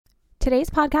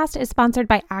Today's podcast is sponsored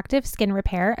by Active Skin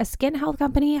Repair, a skin health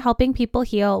company helping people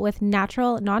heal with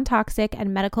natural, non-toxic,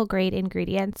 and medical-grade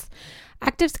ingredients.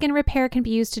 Active Skin Repair can be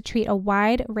used to treat a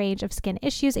wide range of skin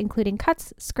issues, including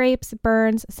cuts, scrapes,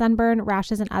 burns, sunburn,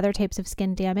 rashes, and other types of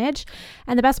skin damage.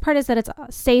 And the best part is that it's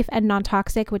safe and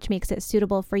non-toxic, which makes it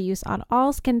suitable for use on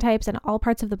all skin types and all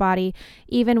parts of the body,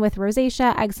 even with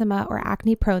rosacea, eczema, or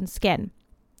acne-prone skin.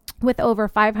 With over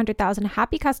 500,000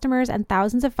 happy customers and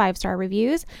thousands of 5-star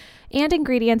reviews and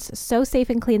ingredients so safe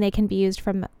and clean they can be used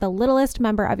from the littlest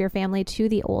member of your family to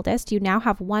the oldest, you now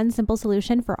have one simple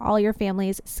solution for all your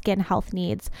family's skin health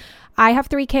needs. I have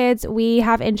 3 kids. We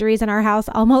have injuries in our house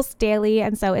almost daily,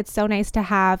 and so it's so nice to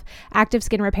have Active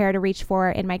Skin Repair to reach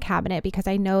for in my cabinet because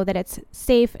I know that it's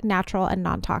safe, natural, and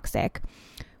non-toxic.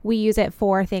 We use it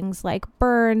for things like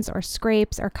burns or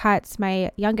scrapes or cuts.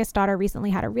 My youngest daughter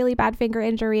recently had a really bad finger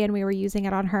injury and we were using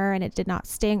it on her and it did not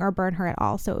sting or burn her at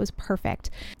all. So it was perfect.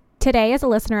 Today, as a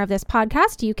listener of this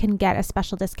podcast, you can get a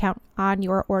special discount on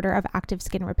your order of Active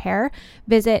Skin Repair.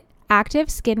 Visit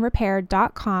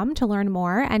activeskinrepair.com to learn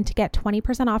more, and to get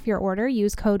 20% off your order,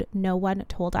 use code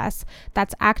NOONETOLDUS.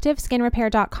 That's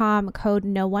activeskinrepair.com, code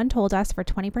NOONETOLDUS for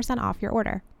 20% off your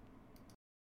order.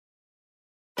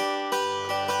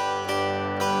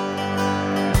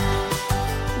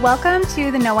 Welcome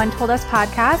to the No One Told Us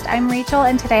podcast. I'm Rachel,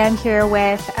 and today I'm here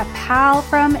with a pal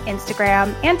from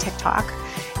Instagram and TikTok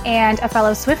and a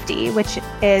fellow Swiftie, which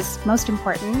is most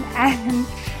important. And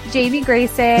Jamie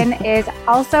Grayson is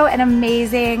also an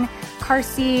amazing car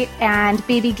seat and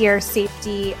baby gear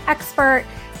safety expert.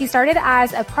 He started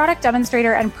as a product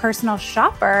demonstrator and personal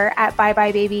shopper at Bye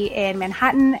Bye Baby in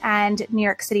Manhattan and New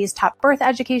York City's top birth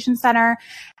education center,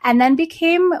 and then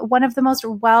became one of the most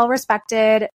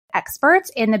well-respected experts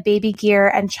in the baby gear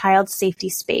and child safety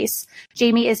space.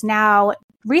 Jamie is now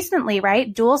recently,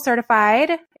 dual certified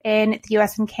in the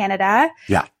US and Canada.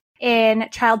 Yeah. In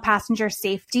child passenger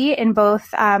safety in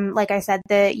both, like I said,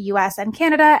 the US and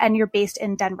Canada, and you're based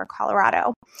in Denver,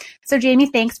 Colorado. So Jamie,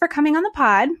 thanks for coming on the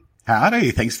pod. Howdy.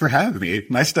 Thanks for having me.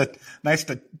 Nice to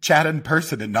chat in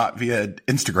person and not via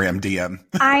Instagram DM.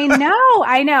 I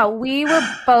know. We were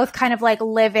both kind of like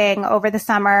living over the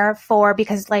summer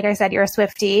because like I said, you're a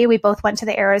Swiftie. We both went to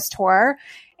the Eras tour.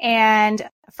 And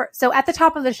so at the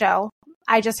top of the show,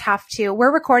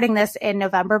 we're recording this in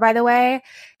November, by the way.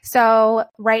 So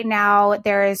right now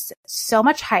there is so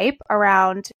much hype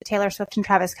around Taylor Swift and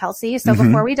Travis Kelce. So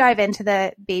before we dive into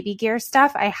the baby gear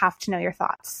stuff, I have to know your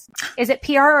thoughts. Is it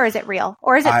PR or is it real?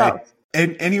 Or is it both?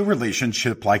 In any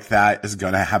relationship like that is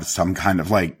going to have some kind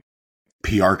of like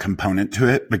PR component to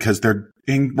it because they're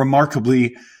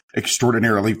remarkably,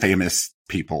 extraordinarily famous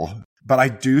people. But I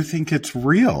do think it's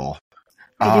real.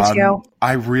 I do too.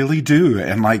 I really do.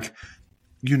 And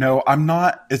I'm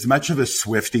not as much of a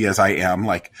Swiftie as I am.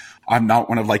 I'm not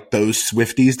one of those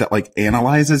Swifties that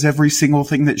analyzes every single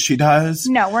thing that she does.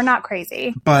 No, we're not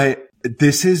crazy. But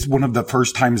this is one of the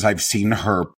first times I've seen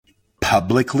her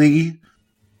publicly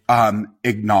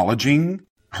acknowledging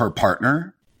her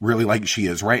partner really like she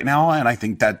is right now. And I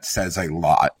think that says a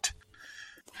lot.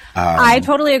 I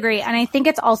totally agree. And I think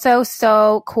it's also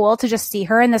so cool to just see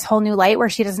her in this whole new light where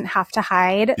she doesn't have to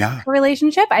hide her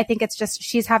relationship. I think it's just,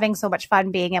 she's having so much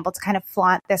fun being able to kind of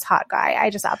flaunt this hot guy. I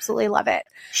just absolutely love it.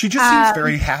 She just seems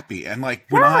very happy. And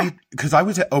because I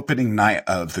was at opening night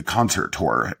of the concert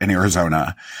tour in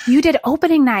Arizona. You did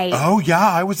opening night? Oh yeah.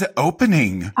 I was at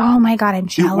opening. Oh my God. I'm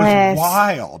jealous.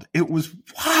 It was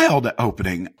wild at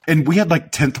opening. And we had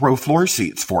 10th row floor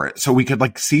seats for it. So we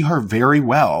could see her very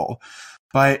well.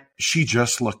 But she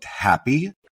just looked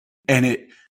happy. And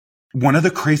one of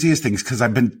the craziest things, because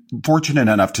I've been fortunate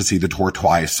enough to see the tour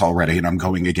twice already, and I'm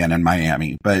going again in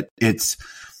Miami, but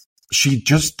she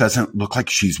just doesn't look like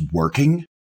she's working.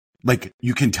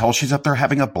 You can tell she's up there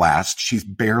having a blast. She's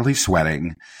barely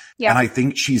sweating. Yeah. And I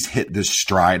think she's hit this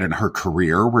stride in her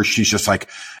career where she's just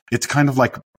it's kind of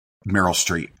like Meryl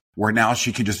Streep, where now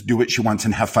she can just do what she wants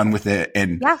and have fun with it.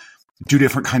 And do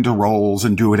different kinds of roles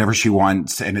and do whatever she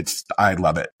wants. And I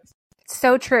love it.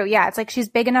 So true. Yeah. It's she's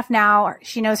big enough now.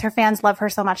 She knows her fans love her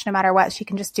so much, no matter what. She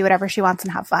can just do whatever she wants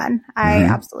and have fun. I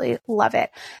absolutely love it.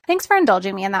 Thanks for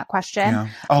indulging me in that question. Yeah.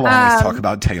 I'll always talk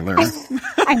about Taylor.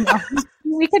 I know.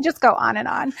 We could just go on and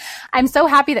on. I'm so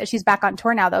happy that she's back on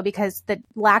tour now, though, because the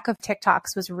lack of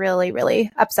TikToks was really,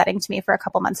 really upsetting to me for a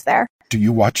couple months there. Do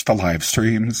you watch the live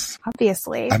streams?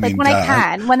 Obviously. When I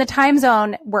can, when the time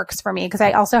zone works for me, because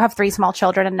I also have 3 small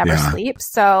children and never sleep.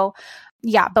 So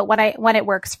yeah, but when it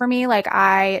works for me,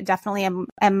 I definitely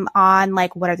am on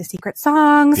what are the secret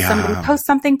songs? Yeah. Somebody post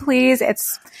something, please.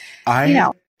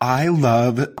 I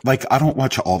love, like, I don't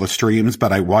watch all the streams,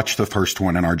 but I watched the first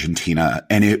one in Argentina,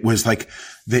 and it was like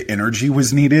the energy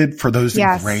was needed for those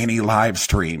grainy live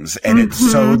streams. And it's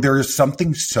so, there's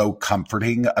something so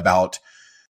comforting about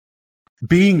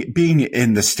being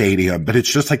in the stadium, but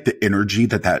it's just like the energy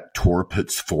that tour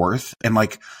puts forth. And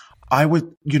like, I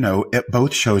would, at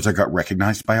both shows, I got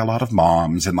recognized by a lot of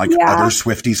moms and like other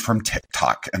Swifties from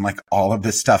TikTok and like all of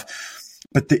this stuff.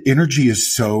 But the energy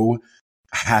is so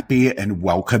happy and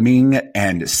welcoming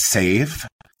and safe.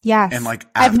 Yes. And like,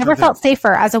 I've never felt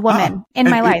safer as a woman in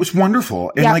my life. It was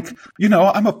wonderful. And like,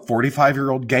 I'm a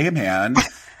 45-year-old gay man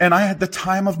and I had the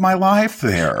time of my life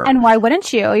there. And why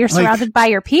wouldn't you? You're surrounded by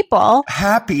your people.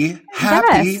 Happy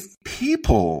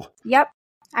people. Yep.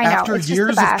 I know. After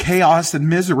years of chaos and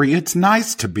misery, it's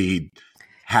nice to be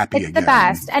happy again. It's the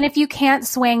best. And if you can't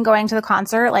swing going to the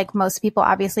concert, like most people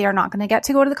obviously are not going to get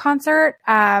to go to the concert,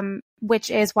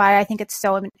 which is why I think it's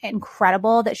so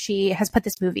incredible that she has put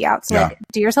this movie out. So like,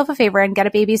 do yourself a favor and get a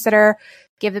babysitter,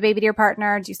 give the baby to your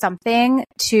partner, do something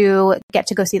to get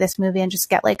to go see this movie and just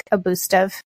get like a boost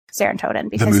of serotonin,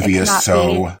 because the movie is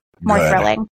so more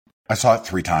thrilling. I saw it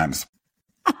 3 times.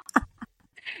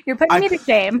 You're putting me to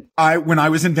shame. When I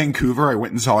was in Vancouver, I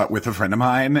went and saw it with a friend of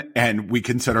mine, and we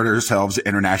considered ourselves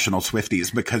international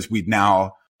Swifties because we'd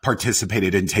now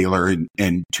participated in Taylor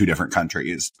in 2 different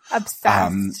countries.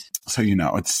 Obsessed. So,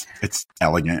 it's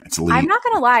elegant. It's elite. I'm not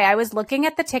going to lie. I was looking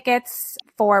at the tickets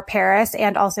for Paris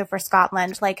and also for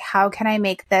Scotland. Like, how can I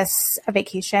make this a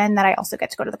vacation that I also get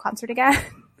to go to the concert again?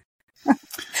 I'm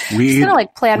just going to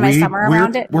like plan my summer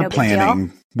around it. We're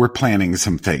planning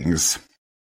some things.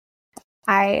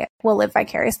 I will live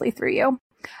vicariously through you.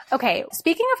 Okay.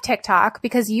 Speaking of TikTok,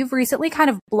 because you've recently kind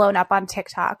of blown up on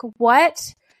TikTok,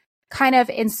 what kind of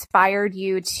inspired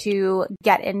you to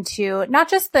get into not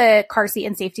just the car seat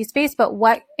and safety space, but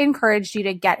what encouraged you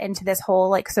to get into this whole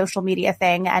like social media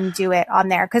thing and do it on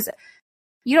there? Because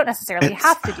you don't necessarily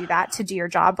have to do that to do your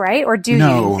job, right? Or do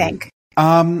you think?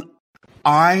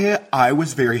 I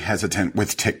was very hesitant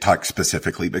with TikTok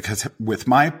specifically because with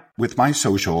my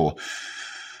social,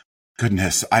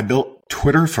 goodness, I built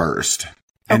Twitter first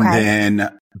and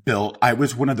then I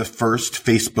was one of the first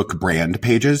Facebook brand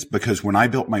pages, because when I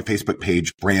built my Facebook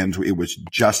page, it was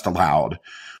just allowed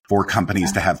for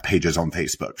companies to have pages on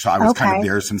Facebook. So I was kind of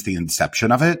there since the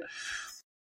inception of it.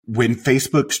 When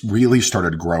Facebook really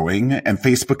started growing, and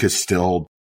Facebook is still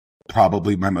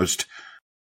probably my most,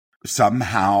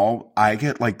 somehow I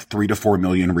get like 3 to 4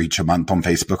 million reach a month on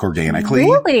Facebook organically.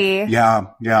 Really? Yeah.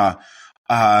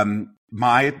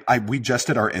 We just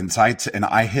did our insights and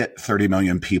I hit 30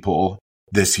 million people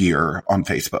this year on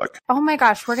Facebook. Oh my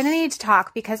gosh, we're going to need to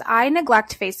talk because I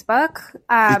neglect Facebook,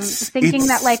 thinking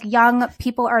that like young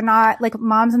people are not, like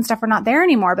moms and stuff are not there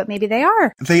anymore, but maybe they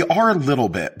are. They are a little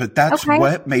bit, but that's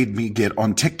what made me get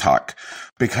on TikTok,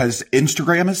 because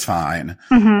Instagram is fine.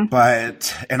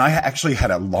 And I actually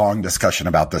had a long discussion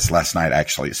about this last night,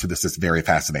 actually. So this is very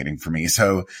fascinating for me.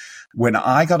 So when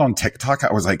I got on TikTok,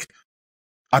 I was like,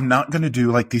 I'm not going to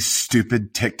do like these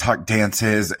stupid TikTok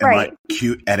dances and like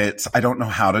cute edits. I don't know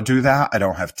how to do that. I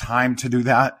don't have time to do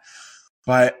that.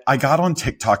 But I got on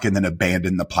TikTok and then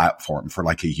abandoned the platform for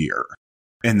like a year.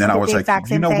 And then I was like,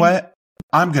 you know what?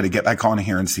 I'm going to get back on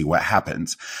here and see what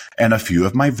happens. And a few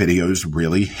of my videos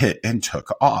really hit and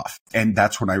took off. And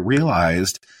that's when I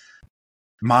realized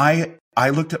I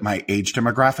looked at my age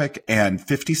demographic, and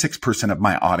 56% of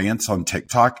my audience on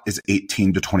TikTok is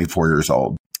 18 to 24 years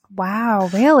old. Wow,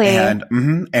 really? And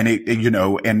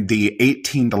and the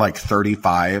 18 to like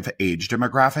 35 age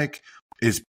demographic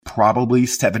is probably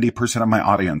 70% of my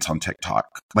audience on TikTok.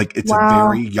 Like it's a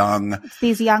very young, it's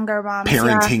these younger moms,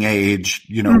 parenting age,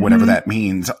 whatever that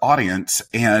means, audience.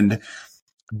 And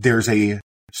there's a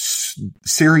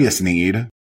serious need,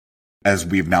 as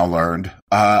we've now learned,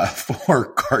 for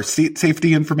car seat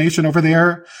safety information over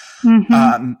there.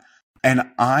 And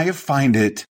I find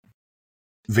it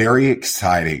very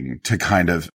exciting to kind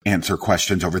of answer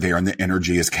questions over there, and the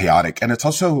energy is chaotic. And it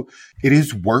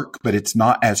is work, but it's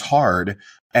not as hard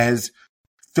as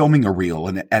filming a reel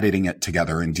and editing it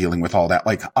together and dealing with all that.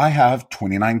 Like I have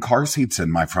 29 car seats in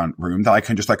my front room that I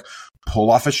can just like pull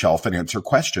off a shelf and answer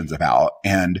questions about.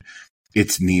 And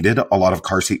it's needed. A lot of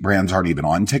car seat brands aren't even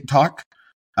on TikTok.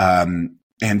 And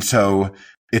so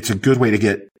it's a good way to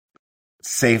get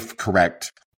safe,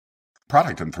 correct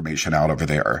product information out over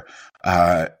there.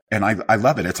 And I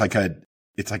love it. It's like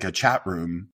a chat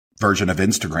room version of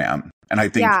Instagram. And I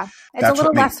think it's a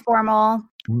little less formal,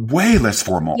 way less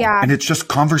formal. Yeah. And it's just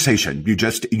conversation. You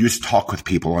just talk with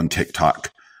people on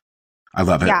TikTok. I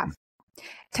love it. Yeah.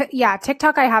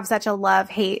 TikTok I have such a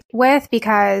love-hate with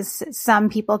because some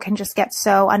people can just get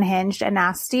so unhinged and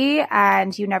nasty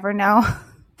and you never know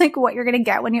like what you're going to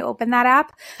get when you open that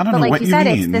app. I don't But know like what you you said,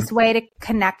 mean. it's this way to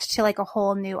connect to like a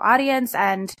whole new audience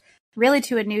and really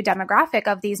to a new demographic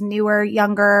of these newer,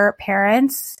 younger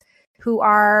parents who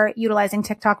are utilizing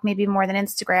TikTok maybe more than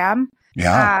Instagram.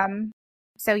 Yeah.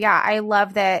 So yeah, I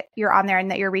love that you're on there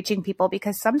and that you're reaching people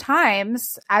because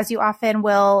sometimes, as you often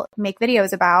will make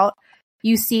videos about,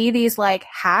 you see these like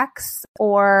hacks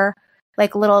or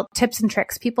like little tips and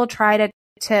tricks people try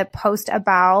to post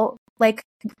about like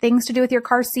things to do with your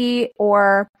car seat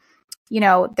or, you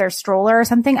know, their stroller or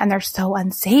something, and they're so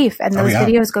unsafe. And those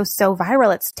videos go so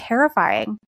viral. It's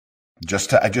terrifying.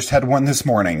 I just had one this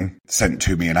morning sent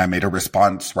to me and I made a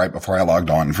response right before I logged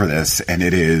on for this, and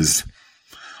it is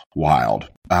wild.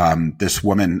 This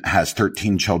woman has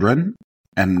 13 children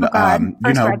and,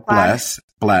 you know, bless.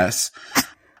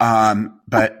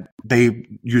 But they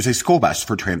use a school bus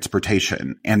for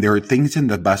transportation, and there are things in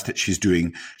the bus that she's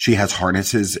doing. She has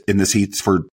harnesses in the seats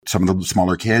for some of the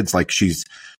smaller kids. Like she's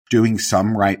doing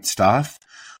some right stuff,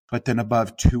 but then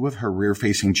above two of her rear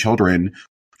facing children,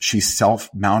 she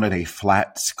self-mounted a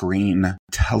flat screen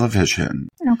television.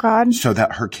 Oh God. So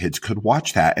that her kids could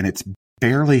watch that. And it's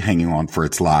barely hanging on for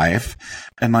its life.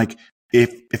 And like,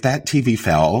 if that TV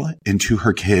fell into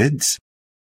her kids,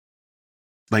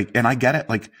 like, and I get it,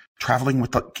 like traveling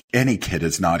with any kid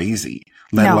is not easy,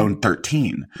 let alone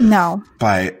 13. No.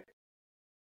 But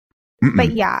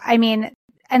yeah, I mean,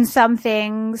 and some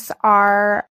things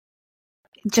are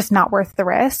just not worth the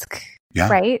risk. Yeah.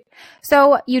 Right.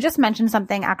 So you just mentioned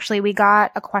something. Actually, we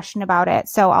got a question about it.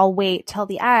 So I'll wait till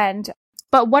the end.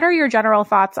 But what are your general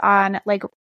thoughts on, like,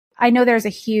 I know there's a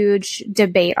huge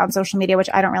debate on social media, which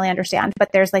I don't really understand,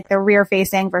 but there's like the rear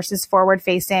facing versus forward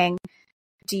facing.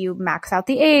 Do you max out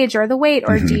the age or the weight,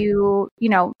 or do you, you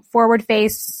know, forward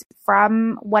face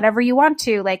from whatever you want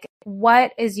to? Like,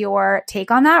 what is your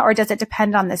take on that? Or does it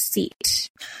depend on the seat?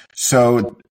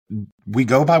 So we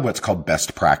go by what's called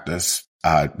best practice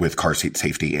with car seat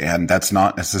safety. And that's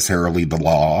not necessarily the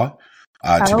law,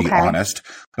 to be honest.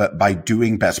 But by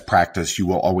doing best practice, you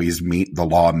will always meet the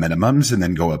law minimums and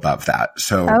then go above that.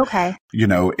 So, you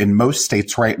know, in most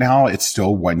states right now, it's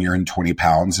still 1 year and 20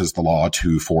 pounds is the law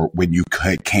for when you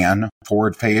can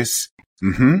forward face.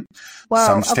 Mm-hmm. Whoa.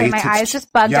 Some states, my eyes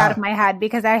just bugged out of my head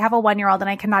because I have a 1-year-old and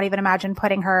I cannot even imagine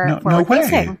putting her forward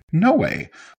facing. No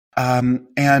way.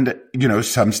 And, you know,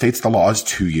 some states, the law is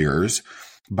 2 years,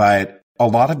 but a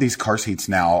lot of these car seats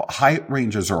now, height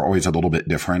ranges are always a little bit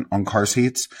different on car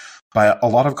seats, but a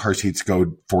lot of car seats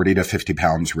go 40 to 50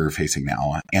 pounds rear facing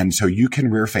now. And so you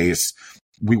can rear face.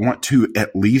 We want to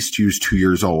at least use 2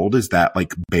 years old as that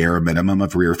like bare minimum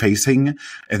of rear facing.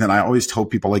 And then I always tell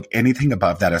people like anything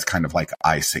above that is kind of like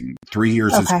icing. 3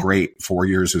 years is great. 4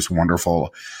 years is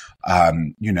wonderful.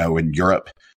 You know, in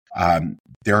Europe,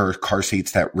 there are car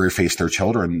seats that rear face their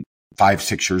children 5,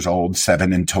 6 years old,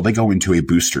 7, until they go into a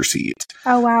booster seat.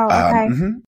 Oh, wow.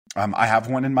 Okay. I have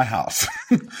one in my house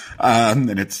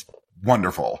and it's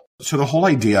wonderful. So the whole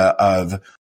idea of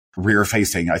rear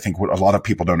facing, I think what a lot of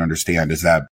people don't understand is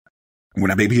that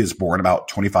when a baby is born, about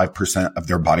 25% of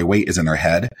their body weight is in their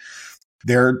head.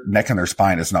 Their neck and their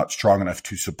spine is not strong enough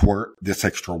to support this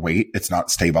extra weight. It's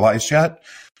not stabilized yet.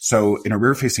 So in a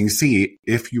rear facing seat,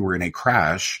 if you were in a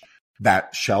crash,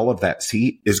 that shell of that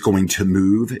seat is going to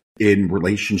move in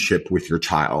relationship with your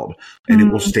child, and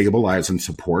it will stabilize and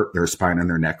support their spine and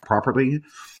their neck properly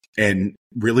and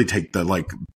really take the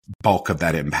like bulk of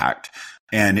that impact.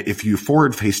 And if you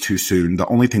forward face too soon, the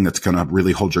only thing that's going to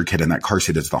really hold your kid in that car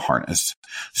seat is the harness.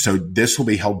 So this will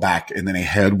be held back and then a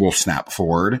head will snap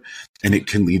forward and it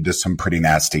can lead to some pretty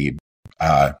nasty,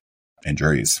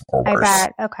 injuries or worse. I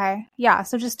bet. Okay. Yeah.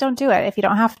 So just don't do it if you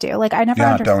don't have to. Like I never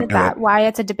understood that. Why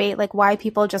it's a debate. Like why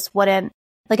people just wouldn't,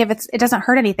 like if it doesn't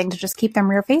hurt anything to just keep them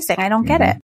rear facing. I don't get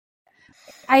it.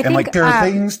 I think like there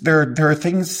are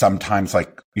things sometimes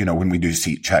like, you know, when we do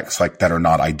seat checks, like that are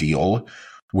not ideal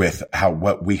with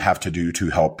what we have to do to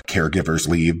help caregivers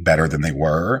leave better than they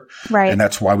were. Right. And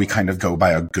that's why we kind of go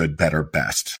by a good, better,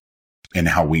 best in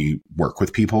how we work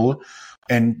with people.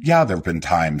 And yeah, there have been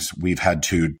times we've had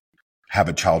to have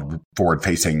a child forward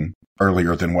facing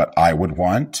earlier than what I would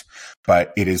want,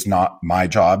 but it is not my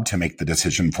job to make the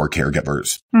decision for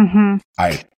caregivers.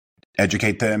 I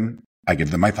educate them. I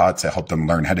give them my thoughts. I help them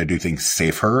learn how to do things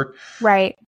safer.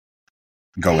 Right.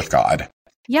 Go with God.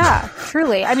 Yeah,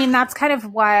 truly. I mean, that's kind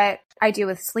of what I do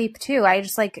with sleep too. I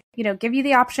just like, you know, give you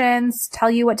the options,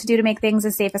 tell you what to do to make things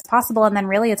as safe as possible. And then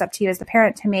really it's up to you as the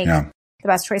parent to make the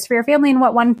best choice for your family. And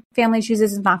what one family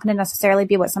chooses is not going to necessarily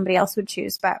be what somebody else would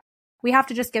choose. But we have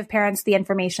to just give parents the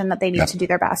information that they need to do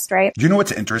their best, right? You know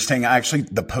what's interesting? Actually,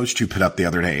 the post you put up the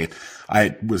other day,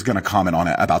 I was going to comment on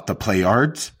it about the play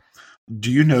yards.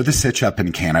 Do you know the sitch up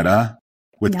in Canada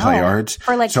with play yards?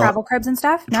 For like travel cribs and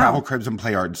stuff? No. Travel cribs and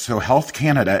play yards. So Health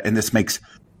Canada, and this makes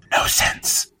no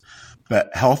sense,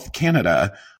 but Health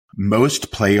Canada,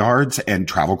 most play yards and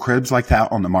travel cribs like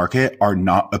that on the market are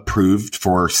not approved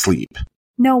for sleep.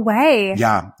 No way.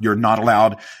 Yeah, you're not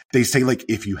allowed. They say like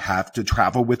if you have to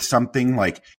travel with something,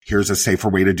 like here's a safer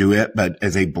way to do it. But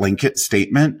as a blanket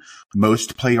statement,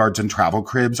 most play yards and travel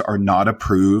cribs are not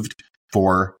approved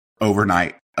for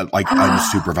overnight, like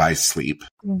unsupervised sleep.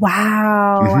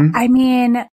 Wow. Mm-hmm. I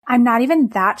mean, I'm not even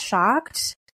that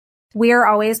shocked. We're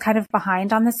always kind of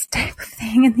behind on this type of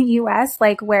thing in the US,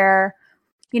 like where,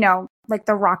 you know, like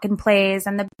the rockin' plays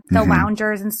and the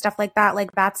loungers and stuff like that.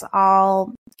 Like that's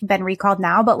all been recalled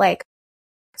now, but like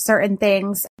certain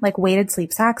things like weighted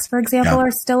sleep sacks, for example,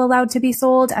 are still allowed to be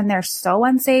sold and they're so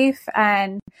unsafe.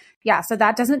 And yeah, so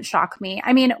that doesn't shock me.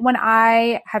 I mean, when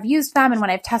I have used them and when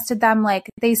I've tested them, like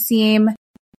they seem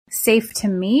safe to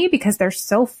me because they're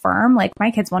so firm. Like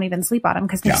my kids won't even sleep on them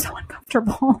because they're so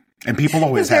uncomfortable. And people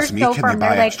always ask me, can they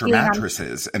buy extra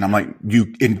mattresses? And I'm like,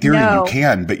 in theory, you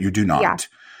can, but you do not. Yeah.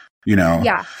 You know?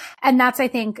 Yeah. And that's, I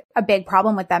think, a big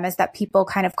problem with them is that people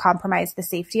kind of compromise the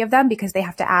safety of them because they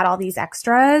have to add all these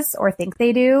extras or think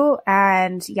they do.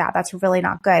 And yeah, that's really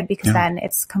not good because then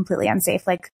it's completely unsafe.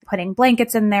 Like putting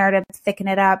blankets in there to thicken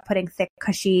it up, putting thick,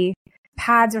 cushy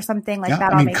pads or something like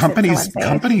that. I mean,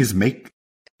 companies make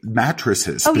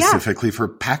mattresses specifically for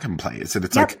pack and plays. And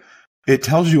it's like, it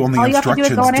tells you on the instructions,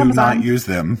 do not use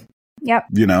them. Yep.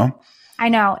 You know? I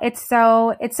know. It's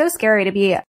so scary to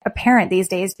be a parent these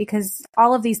days because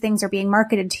all of these things are being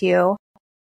marketed to you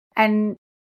and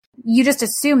you just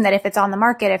assume that if it's on the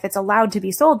market, if it's allowed to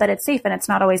be sold, that it's safe, and it's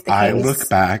not always the case. I look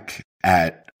back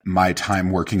at my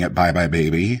time working at Bye Bye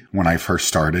Baby when I first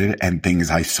started and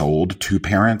things I sold to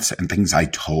parents and things I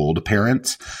told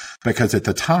parents, because at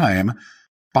the time,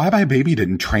 Bye Bye Baby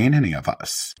didn't train any of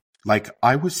us. Like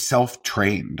I was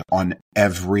self-trained on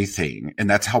everything. And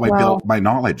that's how I built my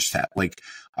knowledge set. Like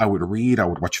I would read, I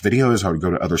would watch videos, I would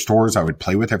go to other stores, I would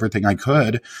play with everything I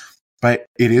could. But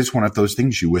it is one of those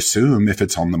things you assume if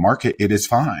it's on the market, it is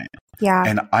fine. Yeah.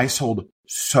 And I sold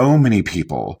so many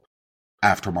people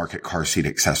aftermarket car seat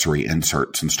accessory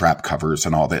inserts and strap covers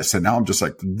and all this. And now I'm just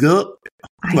like, nope.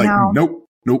 Yeah. Nope.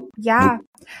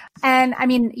 And I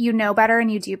mean, you know better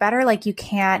and you do better. Like you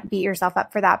can't beat yourself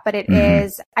up for that, but it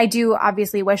is, I do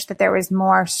obviously wish that there was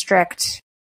more strict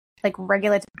like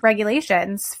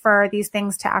regulations for these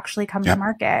things to actually come to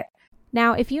market.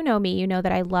 Now, if you know me, you know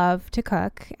that I love to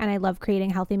cook and I love creating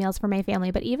healthy meals for my family.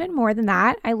 But even more than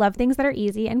that, I love things that are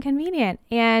easy and convenient.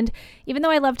 And even though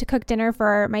I love to cook dinner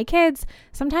for my kids,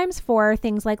 sometimes for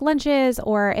things like lunches,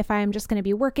 or if I'm just going to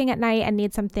be working at night and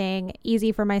need something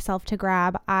easy for myself to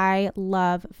grab, I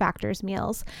love Factor's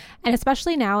meals. And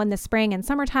especially now in the spring and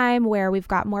summertime where we've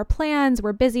got more plans,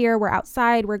 we're busier, we're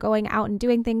outside, we're going out and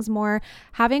doing things more,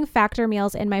 having Factor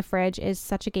meals in my fridge is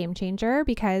such a game changer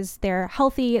because they're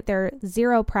healthy, they're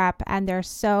zero prep, and they're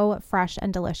so fresh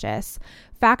and delicious.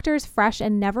 Factor's fresh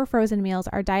and never frozen meals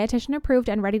are dietitian approved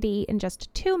and ready to eat in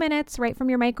just 2 minutes right from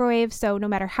your microwave. So no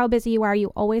matter how busy you are, you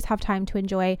always have time to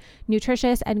enjoy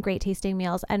nutritious and great tasting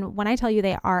meals. And when I tell you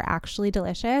they are actually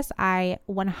delicious, I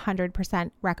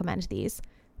 100% recommend these.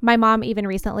 My mom even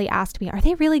recently asked me, are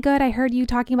they really good? I heard you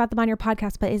talking about them on your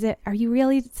podcast, but are you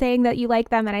really saying that you like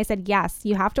them? And I said, yes,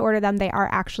 you have to order them. They are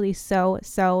actually so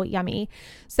yummy.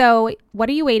 So what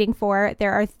are you waiting for?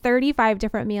 There are 35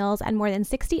 different meals and more than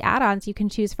 60 add-ons you can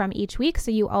choose from each week. So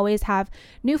you always have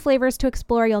new flavors to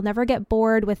explore. You'll never get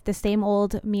bored with the same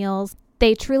old meals.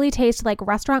 They truly taste like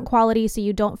restaurant quality, so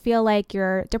you don't feel like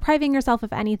you're depriving yourself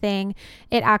of anything.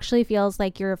 It actually feels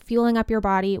like you're fueling up your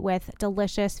body with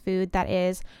delicious food that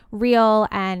is real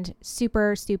and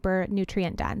super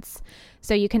nutrient dense.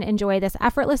 So you can enjoy this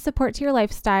effortless support to your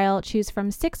lifestyle, choose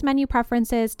from 6 menu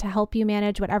preferences to help you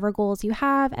manage whatever goals you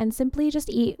have, and simply just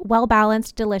eat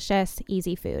well-balanced, delicious,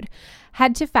 easy food.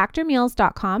 Head to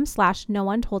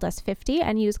factormeals.com/no-one-told-us-50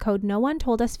 and use code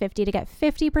no-one-told-us-50 to get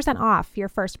 50% off your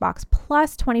first box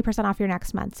plus 20% off your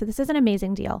next month. So this is an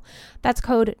amazing deal. That's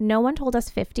code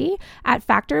no-one-told-us-50 at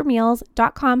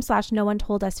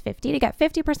factormeals.com/no-one-told-us-50 to get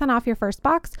 50% off your first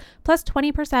box plus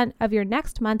 20% of your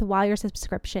next month while your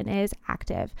subscription is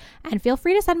active. And feel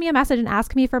free to send me a message and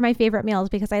ask me for my favorite meals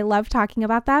because I love talking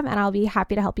about them and I'll be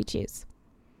happy to help you choose.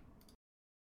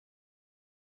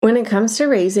 When it comes to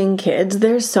raising kids,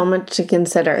 there's so much to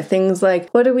consider. Things like,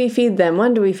 what do we feed them?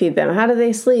 When do we feed them? How do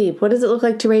they sleep? What does it look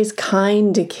like to raise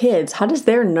kind kids? How does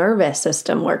their nervous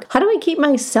system work? How do I keep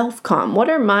myself calm? What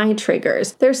are my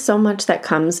triggers? There's so much that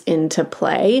comes into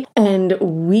play, and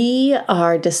we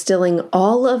are distilling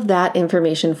all of that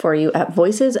information for you at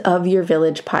Voices of Your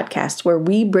Village podcast, where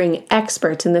we bring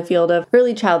experts in the field of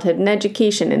early childhood and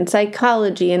education and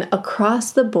psychology and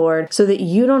across the board so that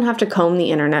you don't have to comb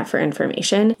the internet for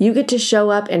information. You get to show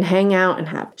up and hang out and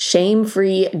have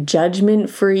shame-free,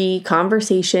 judgment-free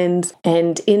conversations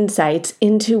and insights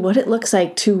into what it looks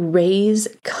like to raise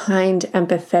kind,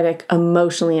 empathetic,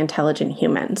 emotionally intelligent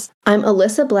humans. I'm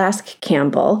Alyssa Blask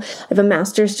Campbell. I have a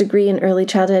master's degree in early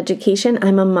childhood education.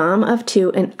 I'm a mom of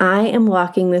 2, and I am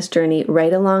walking this journey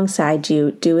right alongside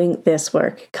you doing this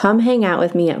work. Come hang out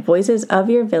with me at Voices of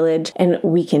Your Village, and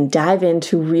we can dive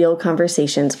into real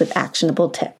conversations with actionable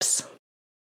tips.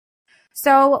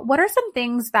 So what are some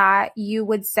things that you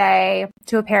would say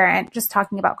to a parent, just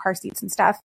talking about car seats and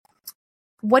stuff?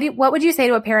 What would you say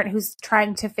to a parent who's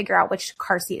trying to figure out which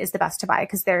car seat is the best to buy?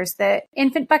 Because there's the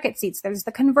infant bucket seats, there's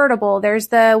the convertible, there's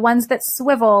the ones that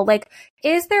swivel. Like,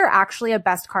 is there actually a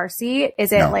best car seat?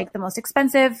 Is it like the most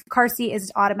expensive car seat? Is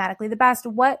it automatically the best?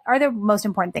 What are the most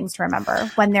important things to remember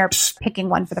when they're picking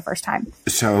one for the first time?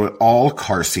 So all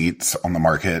car seats on the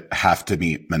market have to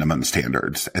meet minimum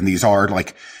standards. And these are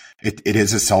like, it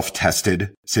is a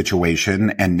self-tested situation,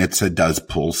 and NHTSA does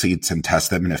pull seats and test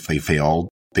them. And if they fail,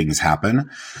 things happen.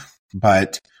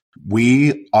 But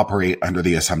we operate under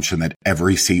the assumption that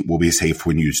every seat will be safe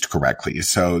when used correctly.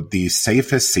 So the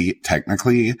safest seat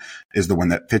technically is the one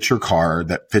that fits your car,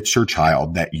 that fits your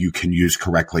child, that you can use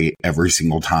correctly every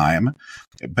single time.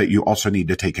 But you also need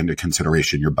to take into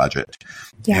consideration your budget.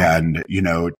 Yeah. And,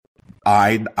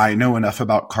 I know enough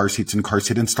about car seats and car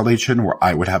seat installation where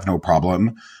I would have no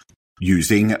problem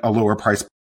using a lower price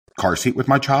car seat with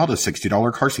my child, a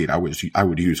 $60 car seat I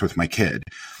would use with my kid.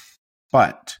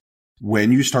 But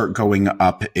when you start going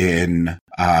up in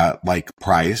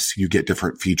price, you get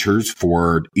different features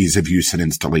for ease of use and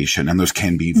installation. And those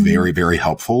can be very, very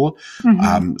helpful,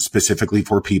 specifically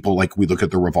for people. Like, we look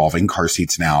at the revolving car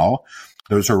seats now.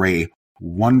 Those are a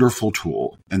wonderful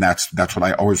tool. And that's what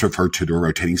I always refer to the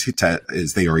rotating seats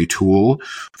as. They are a tool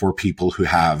for people who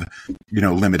have,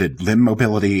 limited limb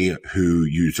mobility, who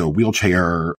use a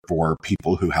wheelchair, for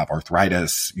people who have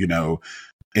arthritis,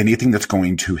 anything that's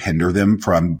going to hinder them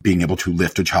from being able to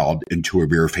lift a child into a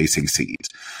rear facing seat.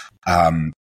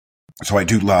 So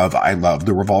I love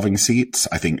the revolving seats.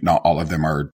 I think not all of them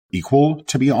are equal,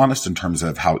 to be honest, in terms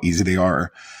of how easy they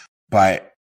are.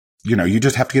 But, you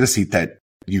just have to get a seat that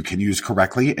you can use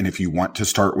correctly. And if you want to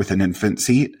start with an infant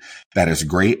seat, that is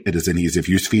great. It is an ease of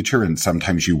use feature. And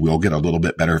sometimes you will get a little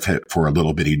bit better fit for a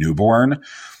little bitty newborn.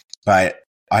 But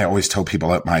I always tell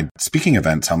people at my speaking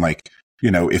events, I'm like,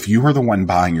 if you are the one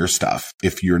buying your stuff,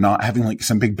 if you're not having like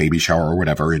some big baby shower or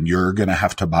whatever, and you're going to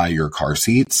have to buy your car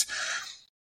seats,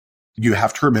 you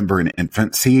have to remember an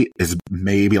infant seat is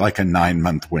maybe like a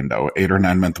 9-month window, 8 or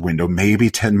 9-month window,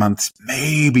 maybe 10 months,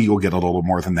 maybe you'll get a little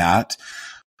more than that.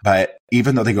 But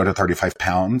even though they go to 35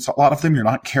 pounds, a lot of them, you're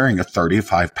not carrying a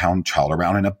 35-pound child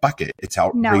around in a bucket. It's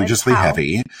outrageously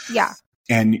heavy. Yeah.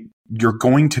 And you're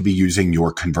going to be using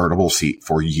your convertible seat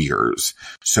for years.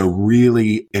 So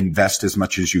really invest as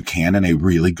much as you can in a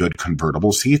really good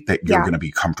convertible seat that you're going to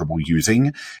be comfortable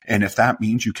using. And if that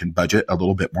means you can budget a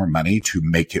little bit more money to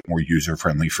make it more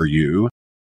user-friendly for you,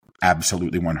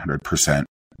 absolutely 100%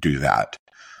 do that.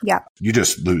 Yeah. You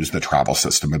just lose the travel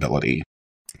system ability.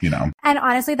 And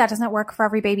honestly, that doesn't work for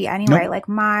every baby anyway. Nope. Like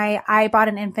I bought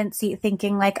an infant seat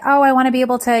thinking like, oh, I want to be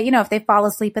able to, if they fall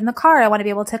asleep in the car, I want to be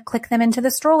able to click them into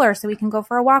the stroller so we can go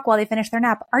for a walk while they finish their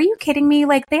nap. Are you kidding me?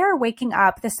 Like, they are waking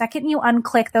up the second you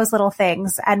unclick those little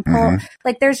things and pull,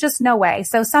 like, there's just no way.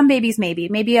 So some babies,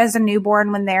 maybe as a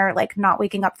newborn, when they're like not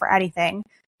waking up for anything,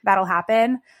 that'll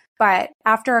happen. But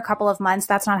after a couple of months,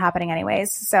 that's not happening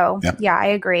anyways. So yeah, I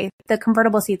agree. The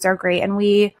convertible seats are great. And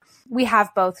we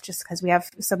have both just because we have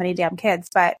so many damn kids,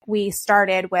 but we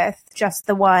started with just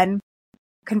the one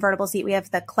convertible seat. We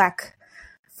have the Kleck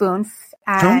Foonf,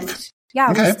 and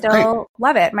we still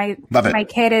love it. My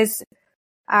kid is,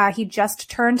 he just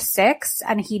turned 6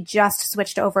 and he just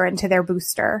switched over into their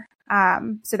booster.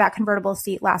 So that convertible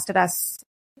seat lasted us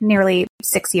nearly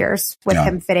 6 years with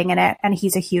him fitting in it. And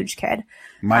he's a huge kid.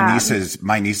 My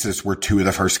nieces were 2 of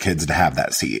the first kids to have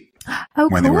that seat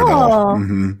when they were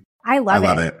little. I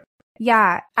love it.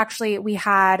 Yeah, actually, we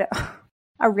had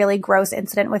a really gross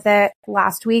incident with it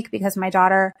last week because my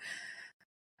daughter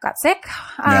got sick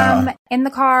Yeah. in the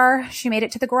car. She made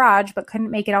it to the garage, but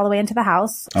couldn't make it all the way into the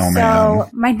house. Oh, so man.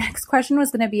 my next question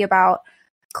was going to be about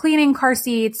cleaning car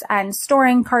seats and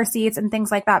storing car seats and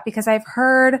things like that, because I've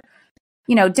heard,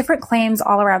 different claims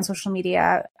all around social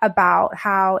media about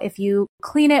how if you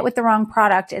clean it with the wrong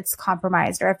product, it's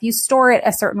compromised, or if you store it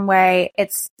a certain way,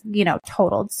 it's,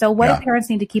 totaled. So what do parents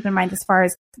need to keep in mind as far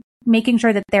as making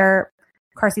sure that their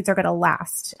car seats are going to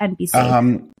last and be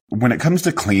safe? When it comes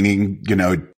to cleaning,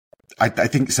 I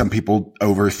think some people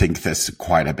overthink this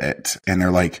quite a bit, and they're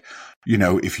like,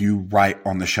 if you write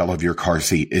on the shell of your car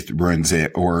seat, it ruins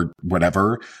it or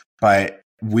whatever. But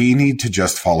we need to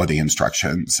just follow the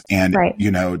instructions. And,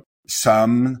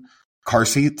 some car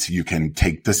seats, you can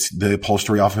take the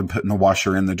upholstery off and put in the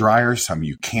washer in the dryer. Some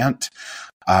you can't.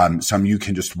 Some you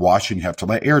can just wash and you have to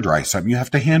let air dry. Some you have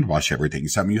to hand wash everything.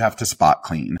 Some you have to spot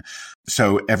clean.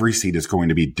 So every seat is going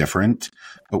to be different.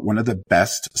 But one of the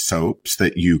best soaps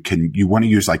that you want to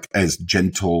use like as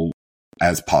gentle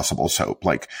as possible soap.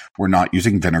 Like we're not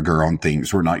using vinegar on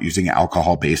things. We're not using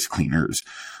alcohol-based cleaners.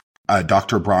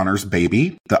 Dr. Bronner's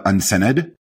Baby, the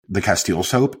unscented, the Castile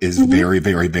soap is very,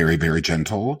 very, very, very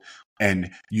gentle.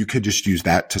 And you could just use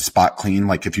that to spot clean.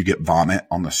 Like if you get vomit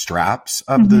on the straps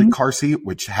of the car seat,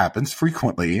 which happens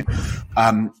frequently,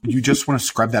 you just want to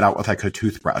scrub that out with like a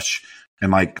toothbrush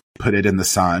and like put it in the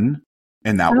sun,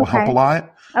 and that will help a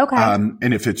lot. Okay.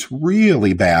 And if it's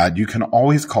really bad, you can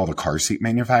always call the car seat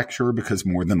manufacturer, because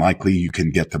more than likely you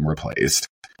can get them replaced.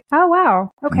 Oh,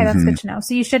 wow. Okay. That's good to know.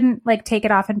 So you shouldn't like take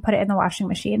it off and put it in the washing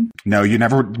machine. No, you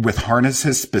never, with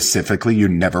harnesses specifically, you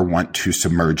never want to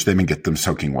submerge them and get them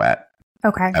soaking wet.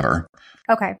 Okay. Ever.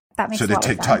 Okay. That makes sense.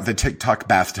 So the TikTok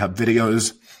bathtub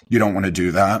videos, you don't want to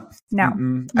do that.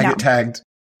 No. I get tagged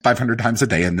 500 times a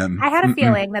day in them. I had a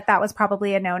feeling that was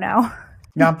probably a no-no.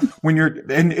 Yeah.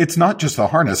 And it's not just the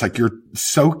harness, like you're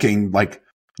soaking like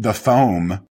the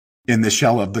foam in the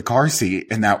shell of the car seat,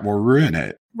 and that will ruin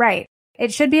it. Right.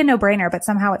 It should be a no-brainer, but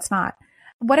somehow it's not.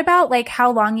 What about like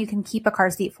how long you can keep a car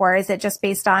seat for? Is it just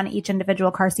based on each individual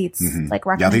car seat's like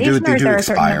recommendation, they or is do there expire. a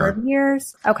certain number of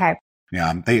years? Okay.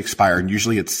 Yeah, they expire, and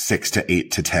usually it's 6 to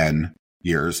 8 to 10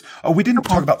 years. Oh, we didn't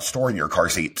talk about storing your car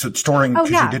seat. So storing, because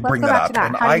you did bring that up,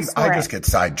 and I just get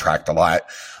sidetracked a lot.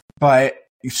 But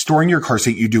storing your car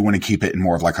seat, you do want to keep it in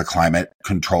more of like a climate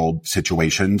controlled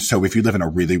situation. So if you live in a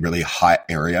really, really hot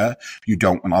area, you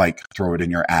don't want to like throw it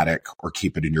in your attic or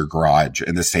keep it in your garage.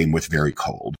 And the same with very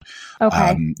cold.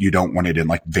 Okay. You don't want it in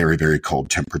like very, very cold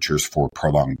temperatures for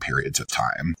prolonged periods of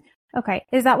time. Okay.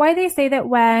 Is that why they say that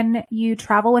when you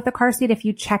travel with a car seat, if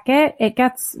you check it, it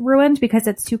gets ruined because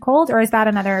it's too cold? Or is that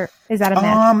a myth?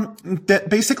 That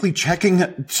basically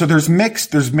checking. So there's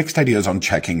mixed ideas on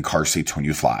checking car seats when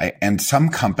you fly. And some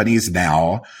companies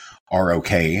now are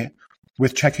okay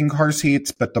with checking car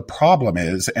seats. But the problem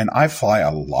is, and I fly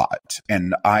a lot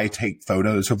and I take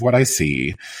photos of what I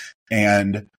see,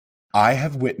 and I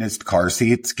have witnessed car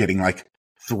seats getting like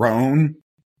thrown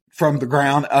from the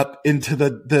ground up into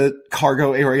the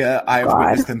cargo area. I've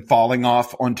witnessed them falling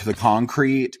off onto the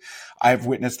concrete. I've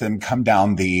witnessed them come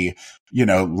down the,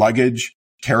 luggage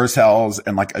carousels,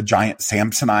 and like a giant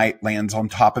Samsonite lands on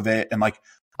top of it. And like,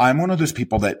 I'm one of those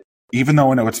people that, even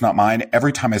though I know it's not mine,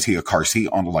 every time I see a car seat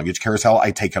on the luggage carousel,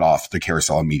 I take it off the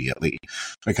carousel immediately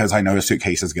because I know a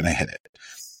suitcase is going to hit it.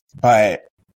 But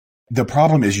the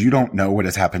problem is you don't know what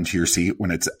has happened to your seat when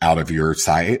it's out of your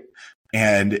sight.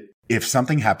 And if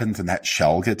something happens and that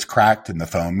shell gets cracked and the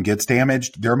foam gets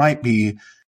damaged, there might be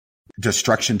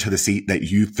destruction to the seat that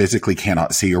you physically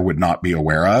cannot see or would not be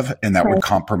aware of, and that would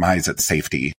compromise its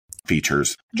safety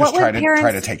features. Just try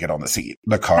to take it on the seat,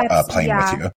 the car plane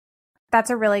with you. That's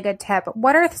a really good tip.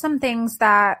 What are some things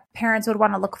that parents would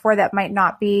want to look for that might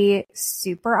not be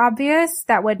super obvious,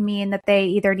 that would mean that they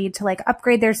either need to like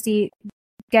upgrade their seat,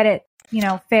 get it,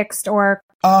 fixed or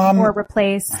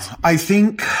replaced? I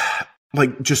think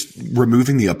like just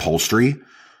removing the upholstery,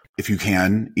 if you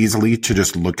can easily, to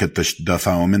just look at the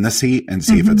foam in the seat and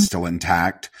see if it's still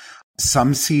intact.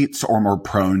 Some seats are more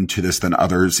prone to this than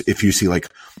others. If you see like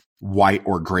white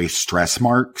or gray stress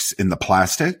marks in the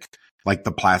plastic, like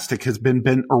the plastic has been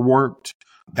bent or warped,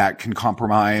 that can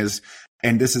compromise.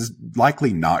 And this is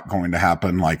likely not going to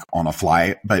happen like on a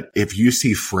flight, but if you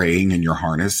see fraying in your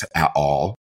harness at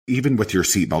all, even with your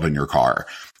seatbelt in your car,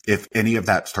 if any of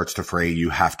that starts to fray, you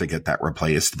have to get that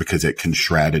replaced because it can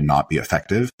shred and not be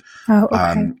effective. Oh,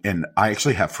 okay. And I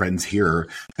actually have friends here.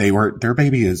 Their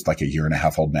baby is like 1.5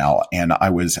 years old now. And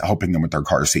I was helping them with their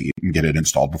car seat and get it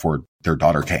installed before their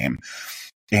daughter came.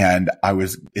 And I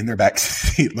was in their back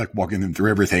seat, like walking them through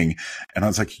everything. And I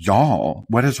was like, y'all,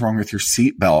 what is wrong with your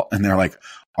seatbelt? And they're like,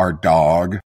 our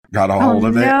dog got a hold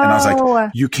of it. And I was no.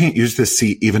 like, you can't use this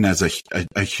seat even as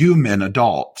a human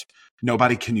adult.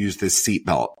 Nobody can use this seat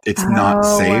belt. It's not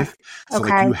safe. So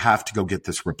like you have to go get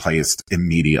this replaced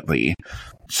immediately.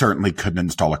 Certainly couldn't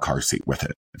install a car seat with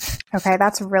it. Okay.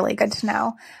 That's really good to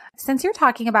know. Since you're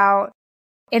talking about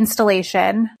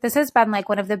installation, this has been like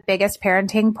one of the biggest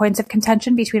parenting points of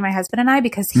contention between my husband and I,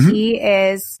 because he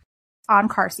is on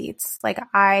car seats. Like,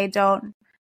 I don't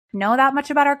know that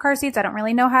much about our car seats. I don't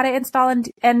really know how to install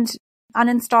and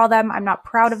uninstall them. I'm not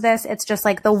proud of this. It's just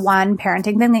like the one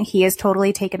parenting thing that he has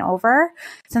totally taken over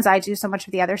since I do so much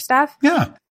of the other stuff. Yeah.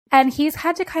 And he's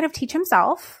had to kind of teach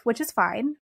himself, which is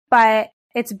fine, but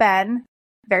it's been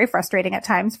very frustrating at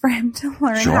times for him to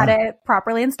learn how to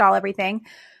properly install everything.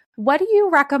 What do you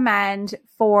recommend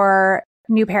for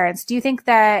new parents? Do you think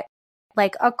that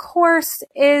like a course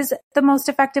is the most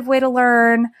effective way to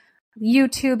learn?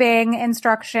 YouTubing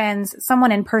instructions,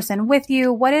 someone in person with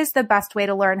you? What is the best way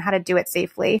to learn how to do it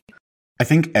safely? I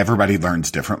think everybody learns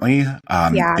differently.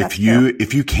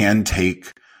 If you can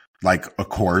take like a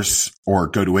course or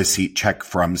go to a seat check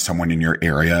from someone in your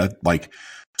area, like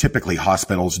typically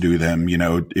hospitals do them, you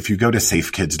know, if you go to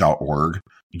safekids.org,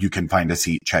 you can find a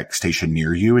seat check station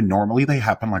near you. And normally they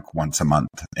happen like once a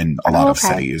month in a lot of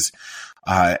cities.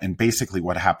 And basically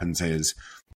what happens is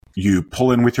you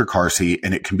pull in with your car seat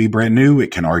and it can be brand new.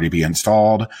 It can already be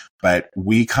installed, but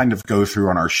we kind of go through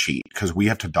on our sheet because we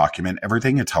have to document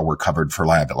everything. It's how we're covered for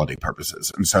liability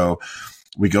purposes. And so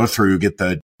we go through, get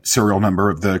the serial number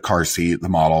of the car seat, the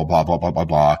model, blah, blah, blah, blah,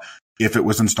 blah. If it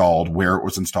was installed, where it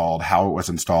was installed, how it was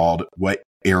installed, what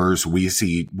errors we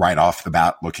see right off the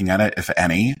bat looking at it, if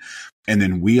any. And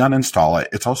then we uninstall it.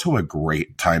 It's also a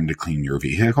great time to clean your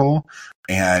vehicle.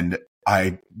 And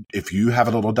if you have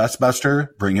a little dust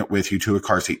buster, bring it with you to a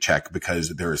car seat check because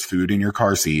there is food in your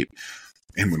car seat.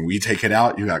 And when we take it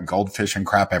out, you got goldfish and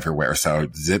crap everywhere. So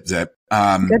zip, zip.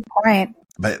 Good point.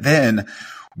 But then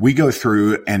we go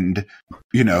through and,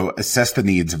 you know, assess the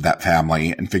needs of that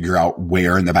family and figure out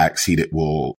where in the back seat it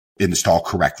will install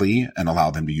correctly and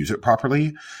allow them to use it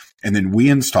properly. And then we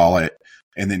install it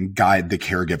and then guide the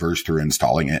caregivers through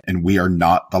installing it. And we are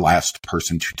not the last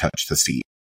person to touch the seat.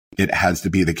 It has to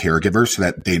be the caregiver so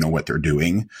that they know what they're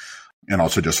doing. And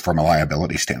also just from a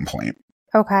liability standpoint.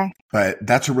 Okay. But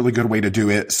that's a really good way to do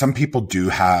it. Some people do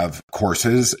have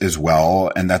courses as well.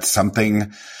 And that's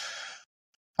something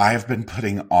I've been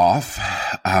putting off.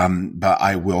 But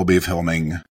I will be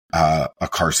filming a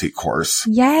car seat course.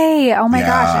 Yay. Oh my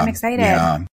gosh. I'm excited.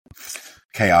 Yeah.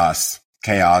 Chaos.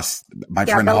 My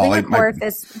friend Holly.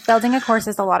 Building a course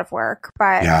is a lot of work,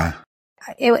 but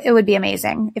it would be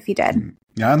amazing if you did.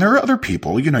 Yeah. And there are other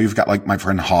people, you know, you've got like my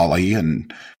friend Holly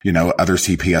and, you know, other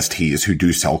CPSTs who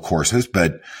do sell courses,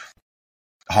 but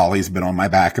Holly's been on my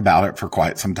back about it for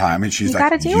quite some time. And she's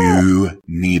like, you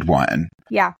need one.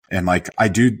 Yeah. And like, I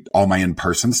do all my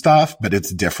in-person stuff, but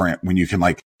it's different when you can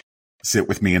like sit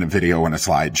with me in a video and a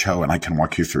slideshow and I can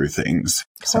walk you through things.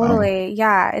 Totally. So.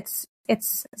 Yeah.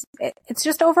 It's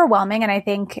just overwhelming. And I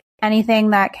think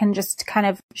anything that can just kind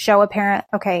of show a parent,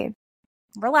 okay,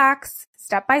 relax,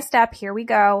 step by step, here we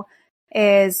go,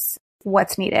 is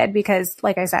what's needed. Because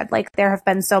like I said, like there have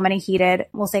been so many heated,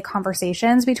 we'll say,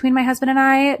 conversations between my husband and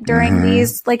I during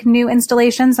these like new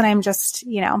installations. And I'm just,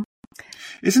 you know.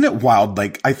 Isn't it wild?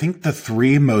 Like, I think the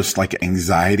three most like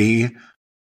anxiety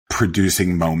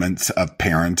producing moments of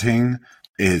parenting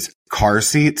is car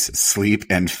seats, sleep,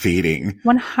 and feeding.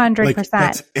 100%. Like,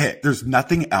 that's it. There's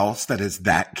nothing else that is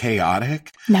that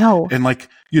chaotic. No. And like,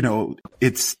 you know,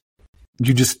 it's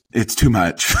too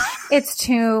much. It's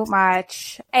too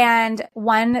much. And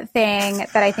one thing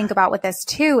that I think about with this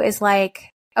too is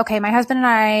like, okay, my husband and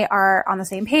I are on the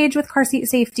same page with car seat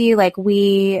safety. Like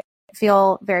we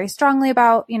feel very strongly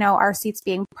about, you know, our seats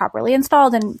being properly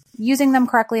installed and using them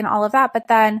correctly and all of that. But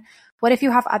then what if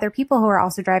you have other people who are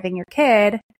also driving your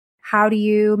kid? How do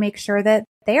you make sure that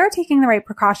they are taking the right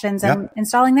precautions and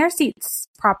installing their seats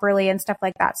properly and stuff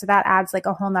like that? So that adds like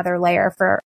a whole nother layer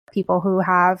for people who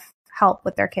have help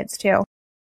with their kids too.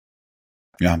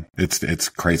 Yeah, it's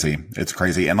crazy. It's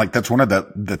crazy. And like, that's one of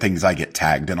the things I get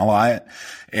tagged in a lot.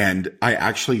 And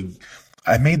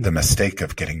I made the mistake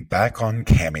of getting back on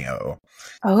Cameo.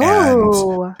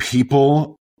 Oh. And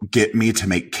people get me to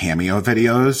make Cameo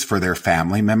videos for their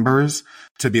family members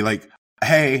to be like,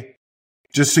 hey,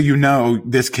 just so you know,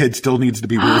 this kid still needs to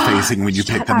be rear facing when you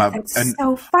pick them up. It's and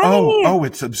so funny. Oh,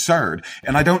 it's absurd.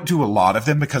 And I don't do a lot of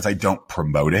them because I don't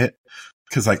promote it.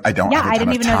 Because like I don't have a ton of time. Yeah,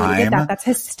 I didn't even know that you did that. That's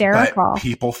hysterical. But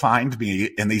people find me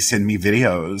and they send me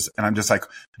videos and I'm just like,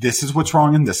 this is what's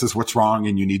wrong and this is what's wrong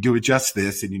and you need to adjust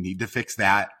this and you need to fix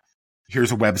that.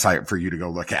 here's a website for you to go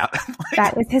look at.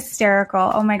 That is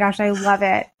hysterical. Oh my gosh, I love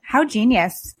it. How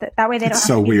genius. That way they don't have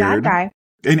so to be weird. that guy.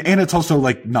 And it's also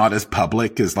like not as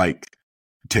public as like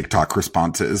TikTok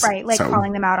responses. Right, like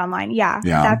calling them out online. Yeah,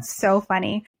 that's so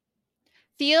funny.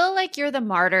 Feel like you're the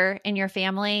martyr in your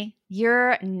family?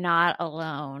 You're not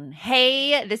alone.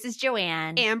 Hey, this is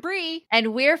Joanne. And Bree.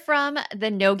 And we're from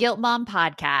the No Guilt Mom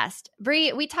podcast.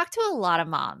 Bree, we talk to a lot of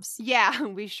moms. Yeah,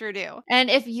 we sure do. And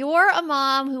if you're a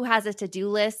mom who has a to-do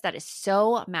list that is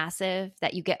so massive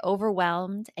that you get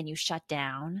overwhelmed and you shut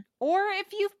down, or if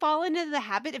you've fallen into the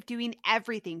habit of doing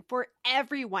everything for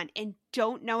everyone and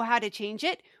don't know how to change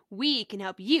it, we can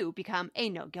help you become a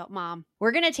no-guilt mom.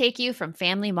 we're going to take you from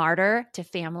family martyr to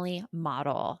family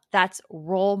model. That's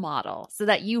role model, so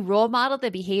that you role model the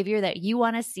behavior that you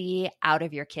want to see out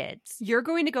of your kids. You're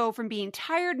going to go from being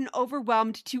tired and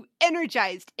overwhelmed to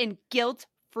energized and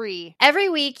guilt-free. Every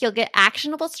week, you'll get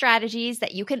actionable strategies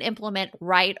that you can implement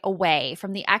right away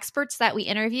from the experts that we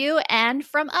interview and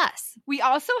from us. We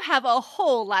also have a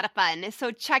whole lot of fun,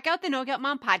 so check out the No Guilt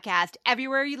Mom podcast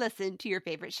everywhere you listen to your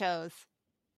favorite shows.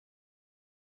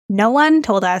 No one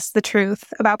told us the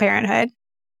truth about parenthood.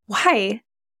 Why?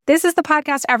 This is the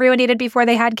podcast everyone needed before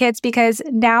they had kids, because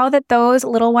now that those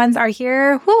little ones are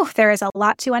here, there is a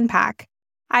lot to unpack.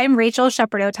 I'm Rachel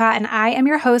Shepardota, and I am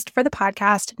your host for the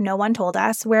podcast No One Told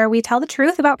Us, where we tell the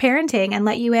truth about parenting and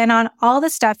let you in on all the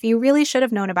stuff you really should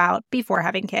have known about before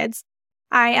having kids.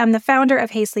 I am the founder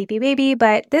of Hey Sleepy Baby,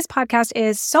 but this podcast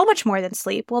is so much more than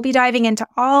sleep. We'll be diving into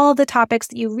all the topics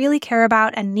that you really care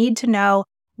about and need to know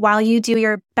while you do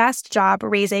your best job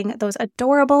raising those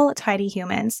adorable, tiny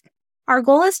humans. Our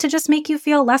goal is to just make you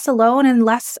feel less alone and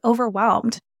less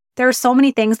overwhelmed. There are so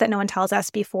many things that no one tells us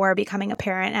before becoming a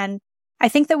parent, and I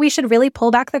think that we should really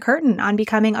pull back the curtain on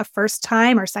becoming a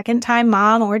first-time or second-time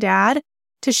mom or dad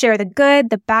to share the good,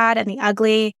 the bad, and the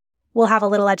ugly. We'll have a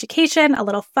little education, a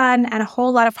little fun, and a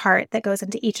whole lot of heart that goes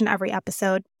into each and every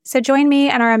episode. So join me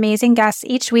and our amazing guests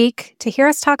each week to hear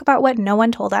us talk about what no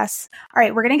one told us. All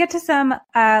right, we're going to get to some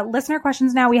listener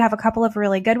questions now. We have a couple of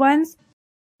really good ones.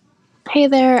 Hey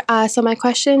there. So my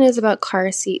question is about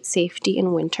car seat safety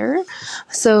in winter.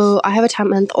 So I have a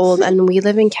 10-month-old and we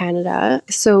live in Canada.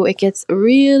 So it gets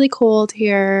really cold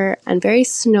here and very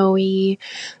snowy.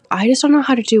 I just don't know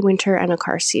how to do winter in a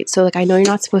car seat. So I know you're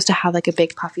not supposed to have a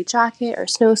big puffy jacket or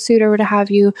snowsuit or what have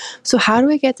you. So how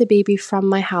do I get the baby from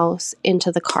my house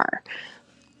into the car?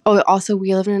 Oh, also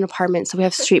we live in an apartment, so we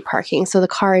have street parking. So the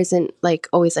car isn't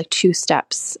always 2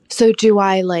 steps. So do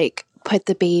I put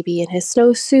the baby in his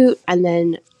snowsuit and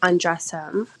then undress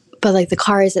him? But the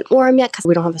car isn't warm yet because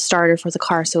we don't have a starter for the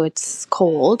car, so it's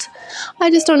cold.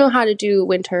 I just don't know how to do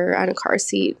winter on a car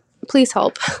seat. Please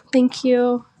help. Thank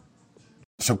you.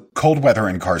 So cold weather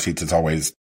in car seats is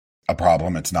always a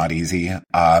problem. It's not easy.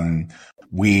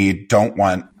 We don't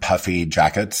want puffy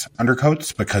jackets under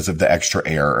coats because of the extra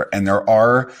air. And there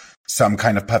are some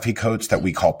kind of puffy coats that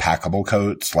we call packable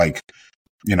coats,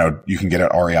 you can get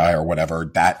at REI or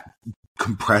whatever, that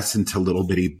compress into little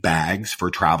bitty bags for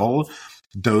travel.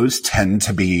 Those tend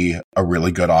to be a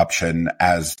really good option,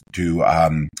 as do,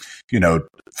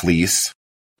 fleece,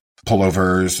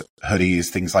 pullovers, hoodies,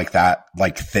 things like that,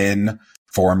 thin,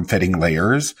 form-fitting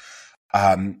layers.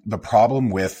 The problem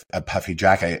with a puffy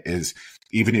jacket is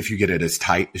even if you get it as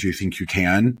tight as you think you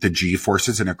can, the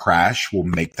G-forces in a crash will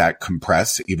make that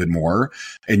compress even more.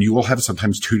 And you will have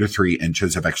sometimes 2 to 3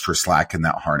 inches of extra slack in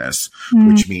that harness,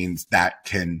 which means that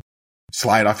can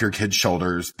slide off your kid's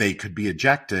shoulders. They could be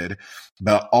ejected,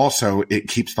 but also it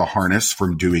keeps the harness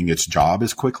from doing its job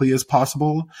as quickly as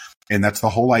possible. And that's the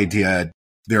whole idea.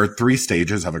 There are 3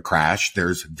 stages of a crash.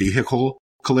 There's vehicle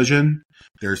collision.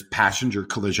 There's passenger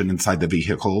collision inside the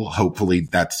vehicle. Hopefully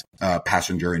that's a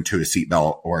passenger into a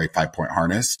seatbelt or a 5-point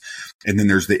harness. And then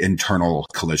there's the internal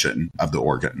collision of the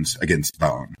organs against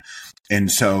bone. And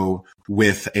so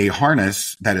with a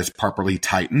harness that is properly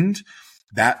tightened,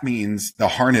 that means the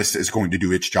harness is going to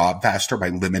do its job faster by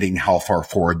limiting how far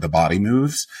forward the body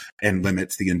moves and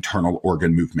limits the internal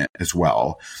organ movement as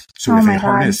well. So if a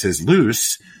harness is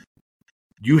loose,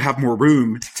 you have more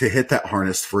room to hit that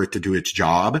harness for it to do its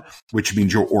job, which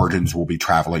means your organs will be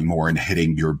traveling more and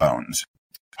hitting your bones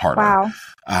harder.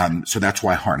 Wow. So that's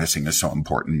why harnessing is so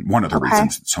important. One of the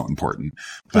reasons it's so important.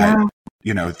 But,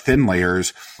 thin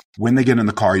layers, when they get in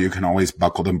the car, you can always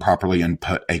buckle them properly and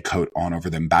put a coat on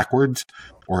over them backwards,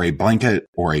 or a blanket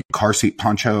or a car seat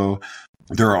poncho.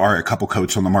 There are a couple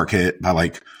coats on the market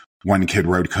by One Kid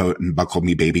Road Coat and Buckle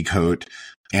Me Baby Coat.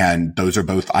 And those are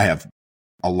both, I have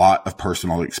a lot of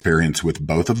personal experience with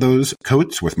both of those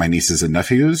coats with my nieces and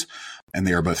nephews, and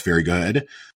they are both very good.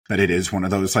 But it is one of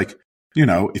those you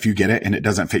know, if you get it and it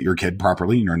doesn't fit your kid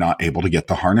properly and you're not able to get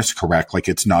the harness correct, like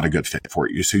it's not a good fit for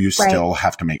you. So you still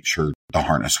have to make sure the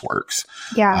harness works.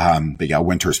 Yeah. But yeah,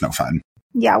 winter's no fun.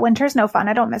 Yeah. Winter's no fun.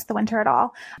 I don't miss the winter at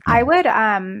all. I would,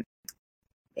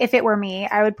 if it were me,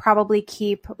 I would probably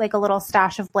keep like a little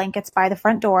stash of blankets by the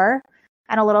front door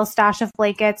and a little stash of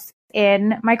blankets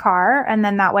in my car. And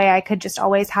then that way I could just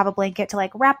always have a blanket to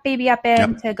like wrap baby up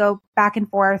in to go back and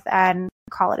forth and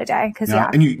call it a day. Cause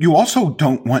And you also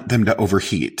don't want them to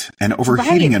overheat, and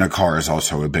overheating in a car is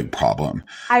also a big problem.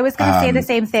 I was going to say the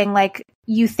same thing. Like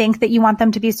you think that you want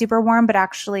them to be super warm, but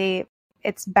actually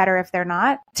it's better if they're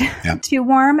not too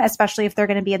warm, especially if they're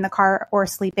going to be in the car or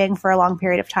sleeping for a long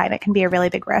period of time. It can be a really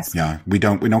big risk. Yeah. We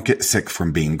don't get sick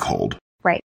from being cold.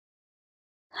 Right.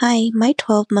 Hi, my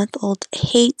 12-month-old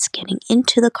hates getting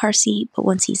into the car seat, but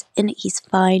once he's in it, he's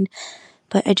fine.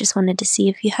 But I just wanted to see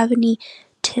if you have any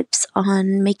tips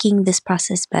on making this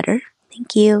process better.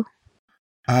 Thank you.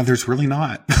 There's really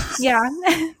not. Yeah.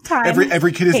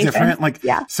 Every kid is different. Like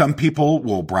some people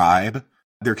will bribe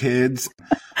their kids,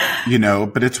 you know,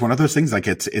 but it's one of those things like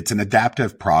it's an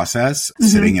adaptive process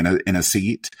sitting in a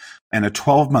seat. And a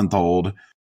 12-month-old,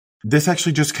 this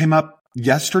actually just came up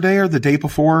yesterday or the day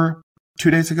before. 2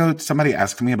 days ago, somebody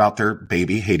asked me about their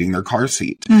baby hating their car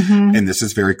seat. And this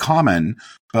is very common,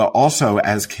 but also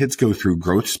as kids go through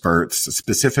growth spurts,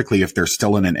 specifically if they're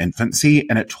still in an infancy,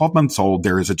 and at 12 months old,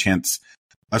 there is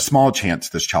a small chance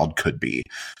this child could be.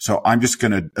 So I'm just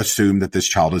going to assume that this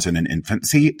child is in an infant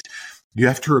seat. You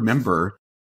have to remember,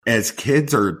 as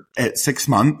kids are at 6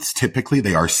 months, typically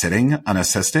they are sitting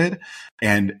unassisted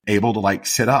and able to like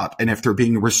sit up. And if they're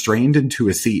being restrained into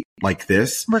a seat like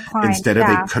this, reclined, instead of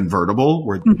a convertible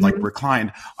or like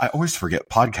reclined, I always forget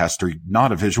podcasts are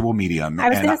not a visual medium. I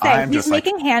was going to say, he's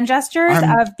making hand gestures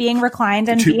of being reclined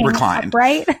and being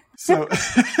upright. So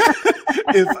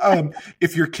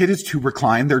if your kid is too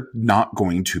reclined, they're not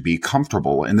going to be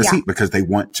comfortable in the seat because they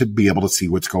want to be able to see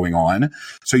what's going on.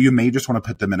 So you may just want to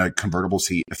put them in a convertible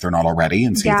seat if they're not already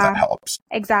and see if that helps.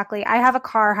 Exactly. I have a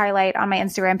car highlight on my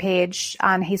Instagram page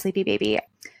on Hey Sleepy Baby.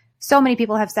 So many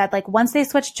people have said like once they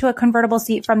switched to a convertible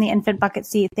seat from the infant bucket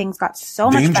seat, things got so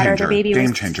much better. The baby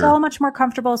was so much more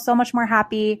comfortable, so much more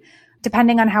happy.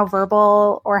 Depending on how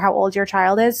verbal or how old your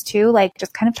child is too, like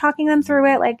just kind of talking them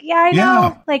through it. Like, I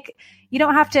know, like you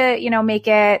don't have to, make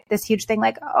it this huge thing.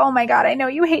 Like, oh my God, I know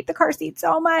you hate the car seat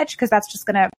so much. Cause that's just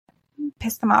going to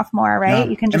piss them off more. Right.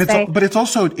 You can just say, but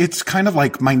it's kind of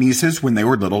like my nieces, when they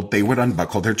were little, they would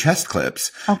unbuckle their chest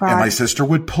clips and my sister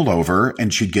would pull over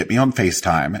and she'd get me on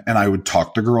FaceTime and I would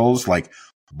talk to girls like,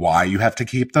 why you have to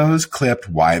keep those clipped,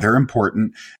 why they're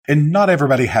important. And not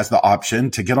everybody has the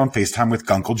option to get on FaceTime with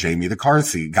Uncle Jamie, the car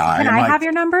seat guy. Can I have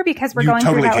your number? Because we're going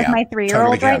through that with my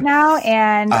 3-year-old right now.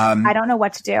 And I don't know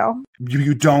what to do.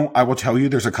 You don't, I will tell you,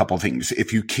 there's a couple things.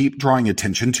 If you keep drawing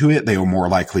attention to it, they are more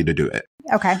likely to do it.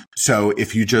 Okay. So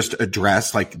if you just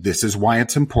address like, this is why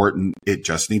it's important. It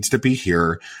just needs to be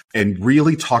here and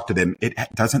really talk to them. It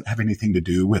doesn't have anything to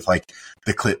do with like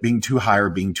the clip being too high or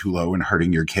being too low and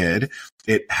hurting your kid.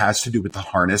 It has to do with the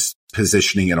harness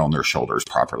positioning it on their shoulders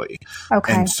properly.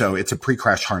 Okay. And so it's a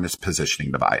pre-crash harness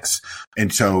positioning device.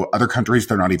 And so other countries,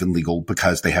 they're not even legal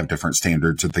because they have different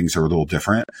standards and things are a little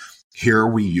different. Here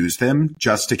we use them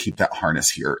just to keep that harness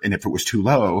here. And if it was too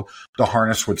low, the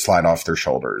harness would slide off their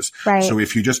shoulders. Right. So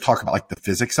if you just talk about like the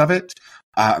physics of it,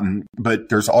 but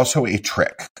there's also a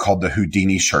trick called the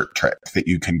Houdini shirt trick that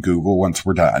you can Google once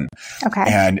we're done. Okay.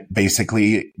 And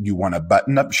basically you want a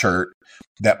button up shirt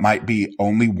that might be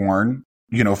only worn,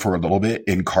 for a little bit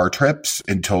in car trips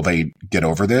until they get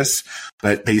over this.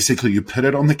 But basically you put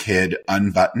it on the kid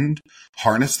unbuttoned,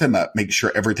 harness them up, make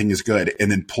sure everything is good, and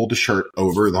then pull the shirt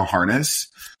over the harness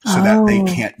so that they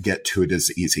can't get to it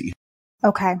as easy.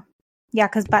 Okay. Yeah.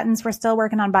 Cause buttons, we're still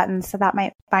working on buttons. So that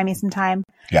might buy me some time.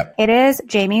 Yeah. It is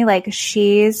Jamie. Like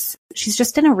she's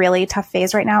just in a really tough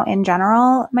phase right now in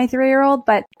general, my 3-year-old,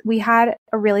 but we had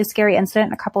a really scary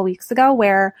incident a couple weeks ago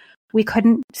where we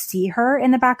couldn't see her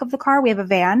in the back of the car. We have a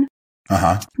van.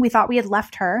 We thought we had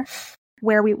left her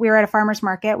where we were at a farmer's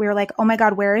market. We were like, oh my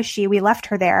God, where is she? We left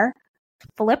her there.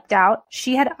 Flipped out.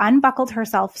 She had unbuckled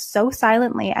herself so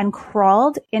silently and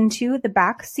crawled into the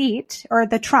back seat or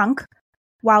the trunk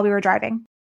while we were driving.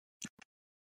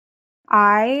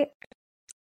 I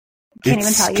can't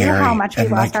even tell you how much we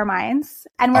lost our minds.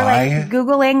 And we're like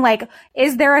Googling, like,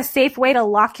 is there a safe way to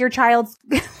lock your child's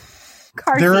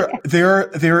car seat?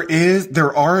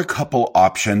 There are a couple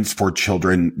options for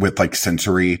children with like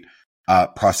sensory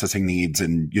processing needs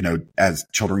and, as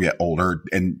children get older,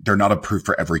 and they're not approved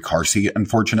for every car seat,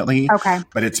 unfortunately. Okay.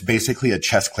 But it's basically a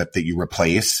chest clip that you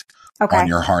replace on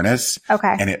your harness.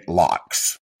 Okay. And it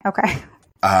locks. Okay.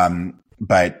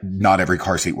 But not every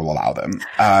car seat will allow them.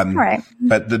 Right.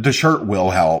 But the shirt will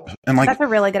help. And like, that's a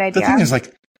really good idea. The thing is,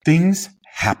 like, things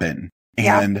happen.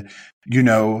 And, you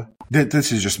know,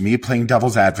 this is just me playing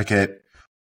devil's advocate.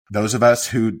 Those of us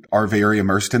who are very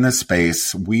immersed in this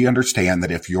space, we understand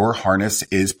that if your harness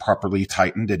is properly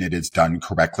tightened and it is done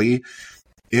correctly,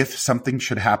 if something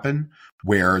should happen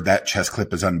where that chest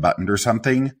clip is unbuttoned or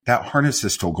something, that harness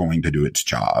is still going to do its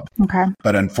job. Okay.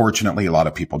 But unfortunately, a lot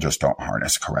of people just don't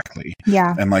harness correctly.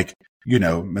 Yeah. And like, you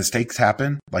know, mistakes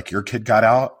happen. Like your kid got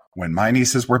out when my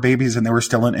nieces were babies and they were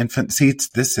still in infant seats.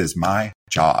 This is my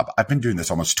job. I've been doing this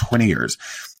almost 20 years.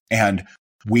 And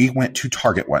we went to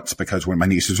Target once because when my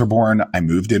nieces were born, I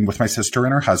moved in with my sister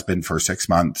and her husband for 6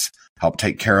 months, helped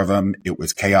take care of them. It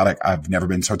was chaotic. I've never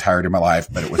been so tired in my life,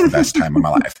 but it was the best time of my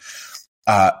life.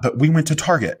 But we went to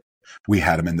Target. We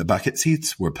had them in the bucket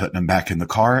seats. We're putting them back in the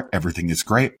car. Everything is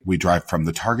great. We drive from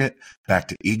the Target back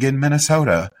to Eagan,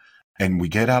 Minnesota, and we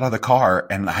get out of the car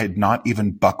and I had not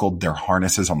even buckled their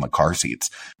harnesses on the car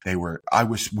seats. We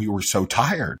were so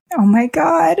tired. Oh my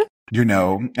God. You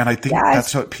know, and I think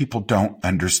that's what people don't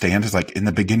understand is like in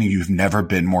the beginning, you've never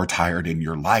been more tired in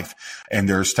your life. And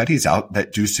there are studies out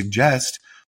that do suggest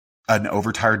an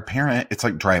overtired parent, it's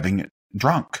like driving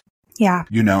drunk. Yeah.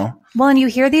 You know? Well, and you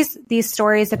hear these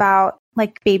stories about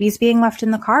like babies being left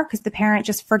in the car because the parent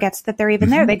just forgets that they're even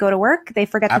there. They go to work. They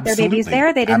forget that their baby's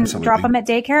there. They didn't drop them at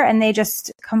daycare and they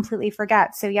just completely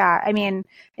forget. So yeah, I mean,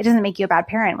 it doesn't make you a bad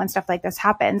parent when stuff like this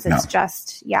happens. It's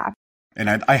just,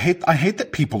 And I hate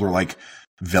that people are like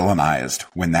villainized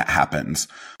when that happens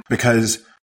because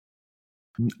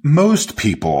most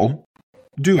people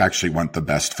do actually want the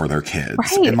best for their kids.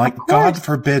 Right, and like, God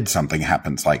forbid something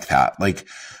happens like that. Like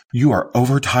you are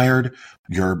overtired.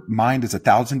 Your mind is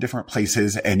 1,000 different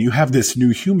places and you have this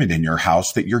new human in your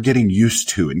house that you're getting used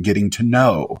to and getting to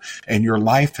know and your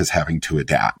life is having to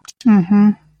adapt.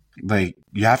 Mm-hmm. Like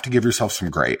you have to give yourself some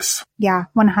grace. Yeah,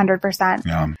 100%.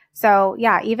 Yeah. So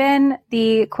yeah, even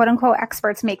the quote unquote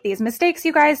experts make these mistakes,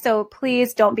 you guys. So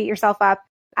please don't beat yourself up.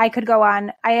 I could go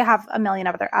on. I have a million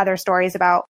other stories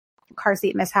about car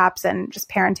seat mishaps and just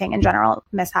parenting in general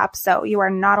mishaps. So you are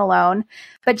not alone.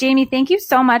 But Jamie, thank you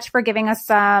so much for giving us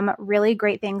some really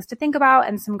great things to think about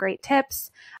and some great tips.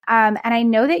 And I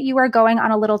know that you are going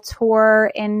on a little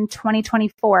tour in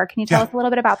 2024. Can you tell us a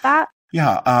little bit about that?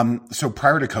 Yeah. So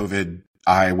prior to COVID,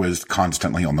 I was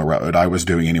constantly on the road. I was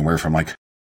doing anywhere from like,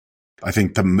 I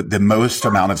think the most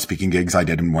amount of speaking gigs I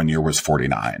did in 1 year was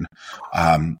 49.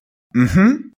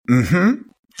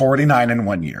 49 in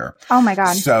 1 year. Oh my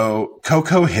God. So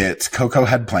Coco hits, Coco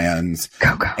had plans,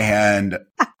 and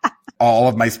all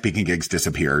of my speaking gigs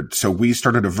disappeared. So we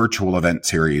started a virtual event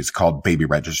series called Baby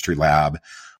Registry Lab.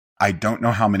 I don't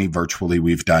know how many virtually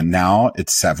we've done now.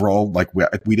 It's several. Like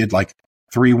we did like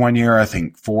 3 1 year, I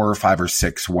think 4 or 5 or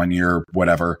 6 1 year,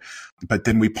 whatever. But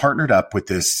then we partnered up with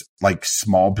this like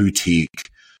small boutique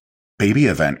baby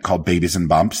event called Babies and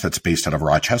Bumps that's based out of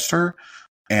Rochester.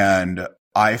 And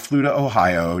I flew to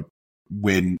Ohio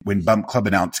when Bump Club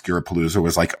announced Girapalooza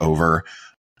was like over.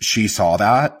 She saw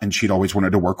that and she'd always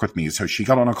wanted to work with me. So she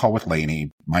got on a call with Lainey,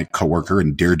 my coworker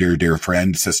and dear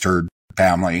friend, sister,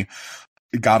 family,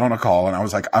 got on a call and I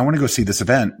was like, I want to go see this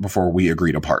event before we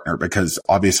agree to partner because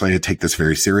obviously I take this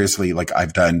very seriously. Like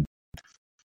I've done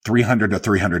 300 to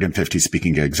 350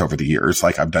 speaking gigs over the years.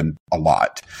 Like I've done a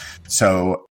lot.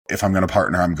 So if I'm going to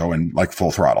partner, I'm going like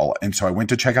full throttle. And so I went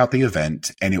to check out the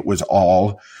event and it was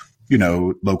all, you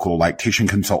know, local lactation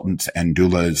consultants and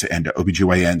doulas and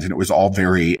OBGYNs. And it was all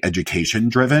very education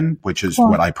driven, which is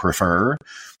what I prefer.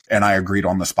 And I agreed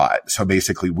on the spot. So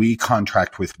basically we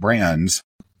contract with brands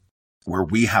where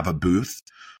we have a booth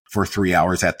for 3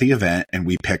 hours at the event and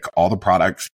we pick all the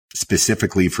products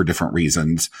specifically for different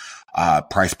reasons,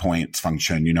 price points,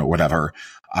 function, you know, whatever.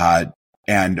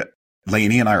 And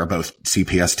Lainey and I are both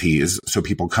CPSTs. So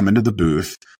people come into the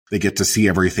booth, they get to see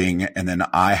everything. And then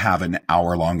I have an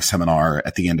hour-long seminar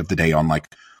at the end of the day on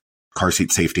like car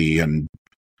seat safety and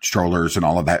strollers and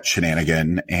all of that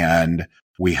shenanigan. And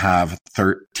we have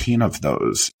 13 of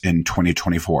those in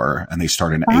 2024 and they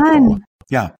start in April.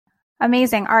 Yeah.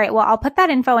 Amazing. All right. Well, I'll put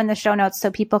that info in the show notes so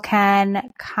people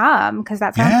can come because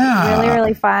that sounds really,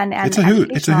 really fun. And it's a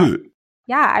hoot. It's a hoot.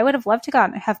 Yeah, I would have loved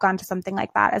to have gone to something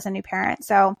like that as a new parent.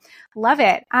 So love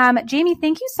it. Jamie,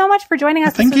 thank you so much for joining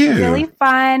us. Thank you. This was really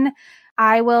fun.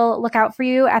 I will look out for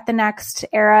you at the next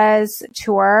Eras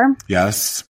tour.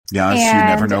 Yes. Yes. You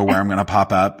never know where I'm going to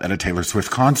pop up at a Taylor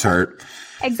Swift concert.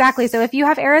 Exactly. So if you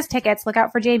have Eras tickets, look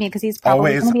out for Jamie because he's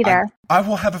probably going to be there. I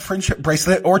will have a friendship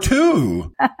bracelet or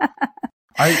 2.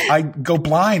 I go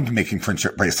blind making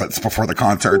friendship bracelets before the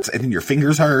concerts, and then your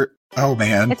fingers hurt. Oh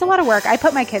man, It's a lot of work. I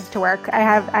put my kids to work. I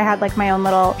had like my own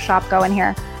little shop going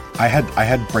here. I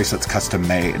had bracelets custom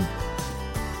made.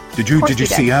 Did you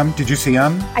see them? Did you see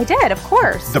them? I did, of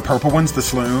course. The purple ones, the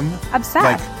Sloom.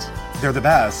 Obsessed. Like, they're the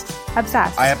best.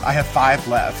 Obsessed. I have 5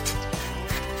 left.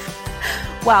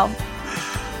 Well,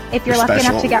 if you're They're lucky special.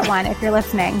 enough to get one, if you're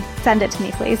listening, send it to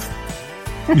me, please.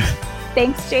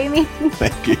 Thanks, Jamie.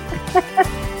 Thank you.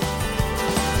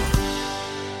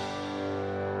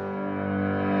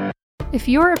 If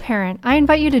you're a parent, I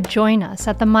invite you to join us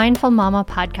at the Mindful Mama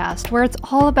podcast, where it's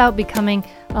all about becoming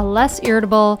a less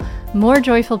irritable, more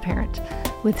joyful parent.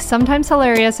 With sometimes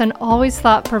hilarious and always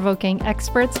thought-provoking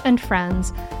experts and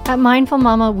friends, at Mindful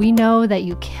Mama, we know that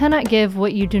you cannot give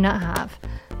what you do not have.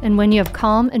 And when you have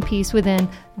calm and peace within,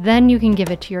 then you can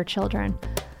give it to your children.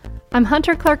 I'm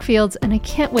Hunter Clark Fields, and I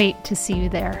can't wait to see you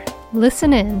there.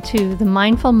 Listen in to the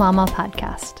Mindful Mama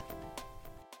podcast.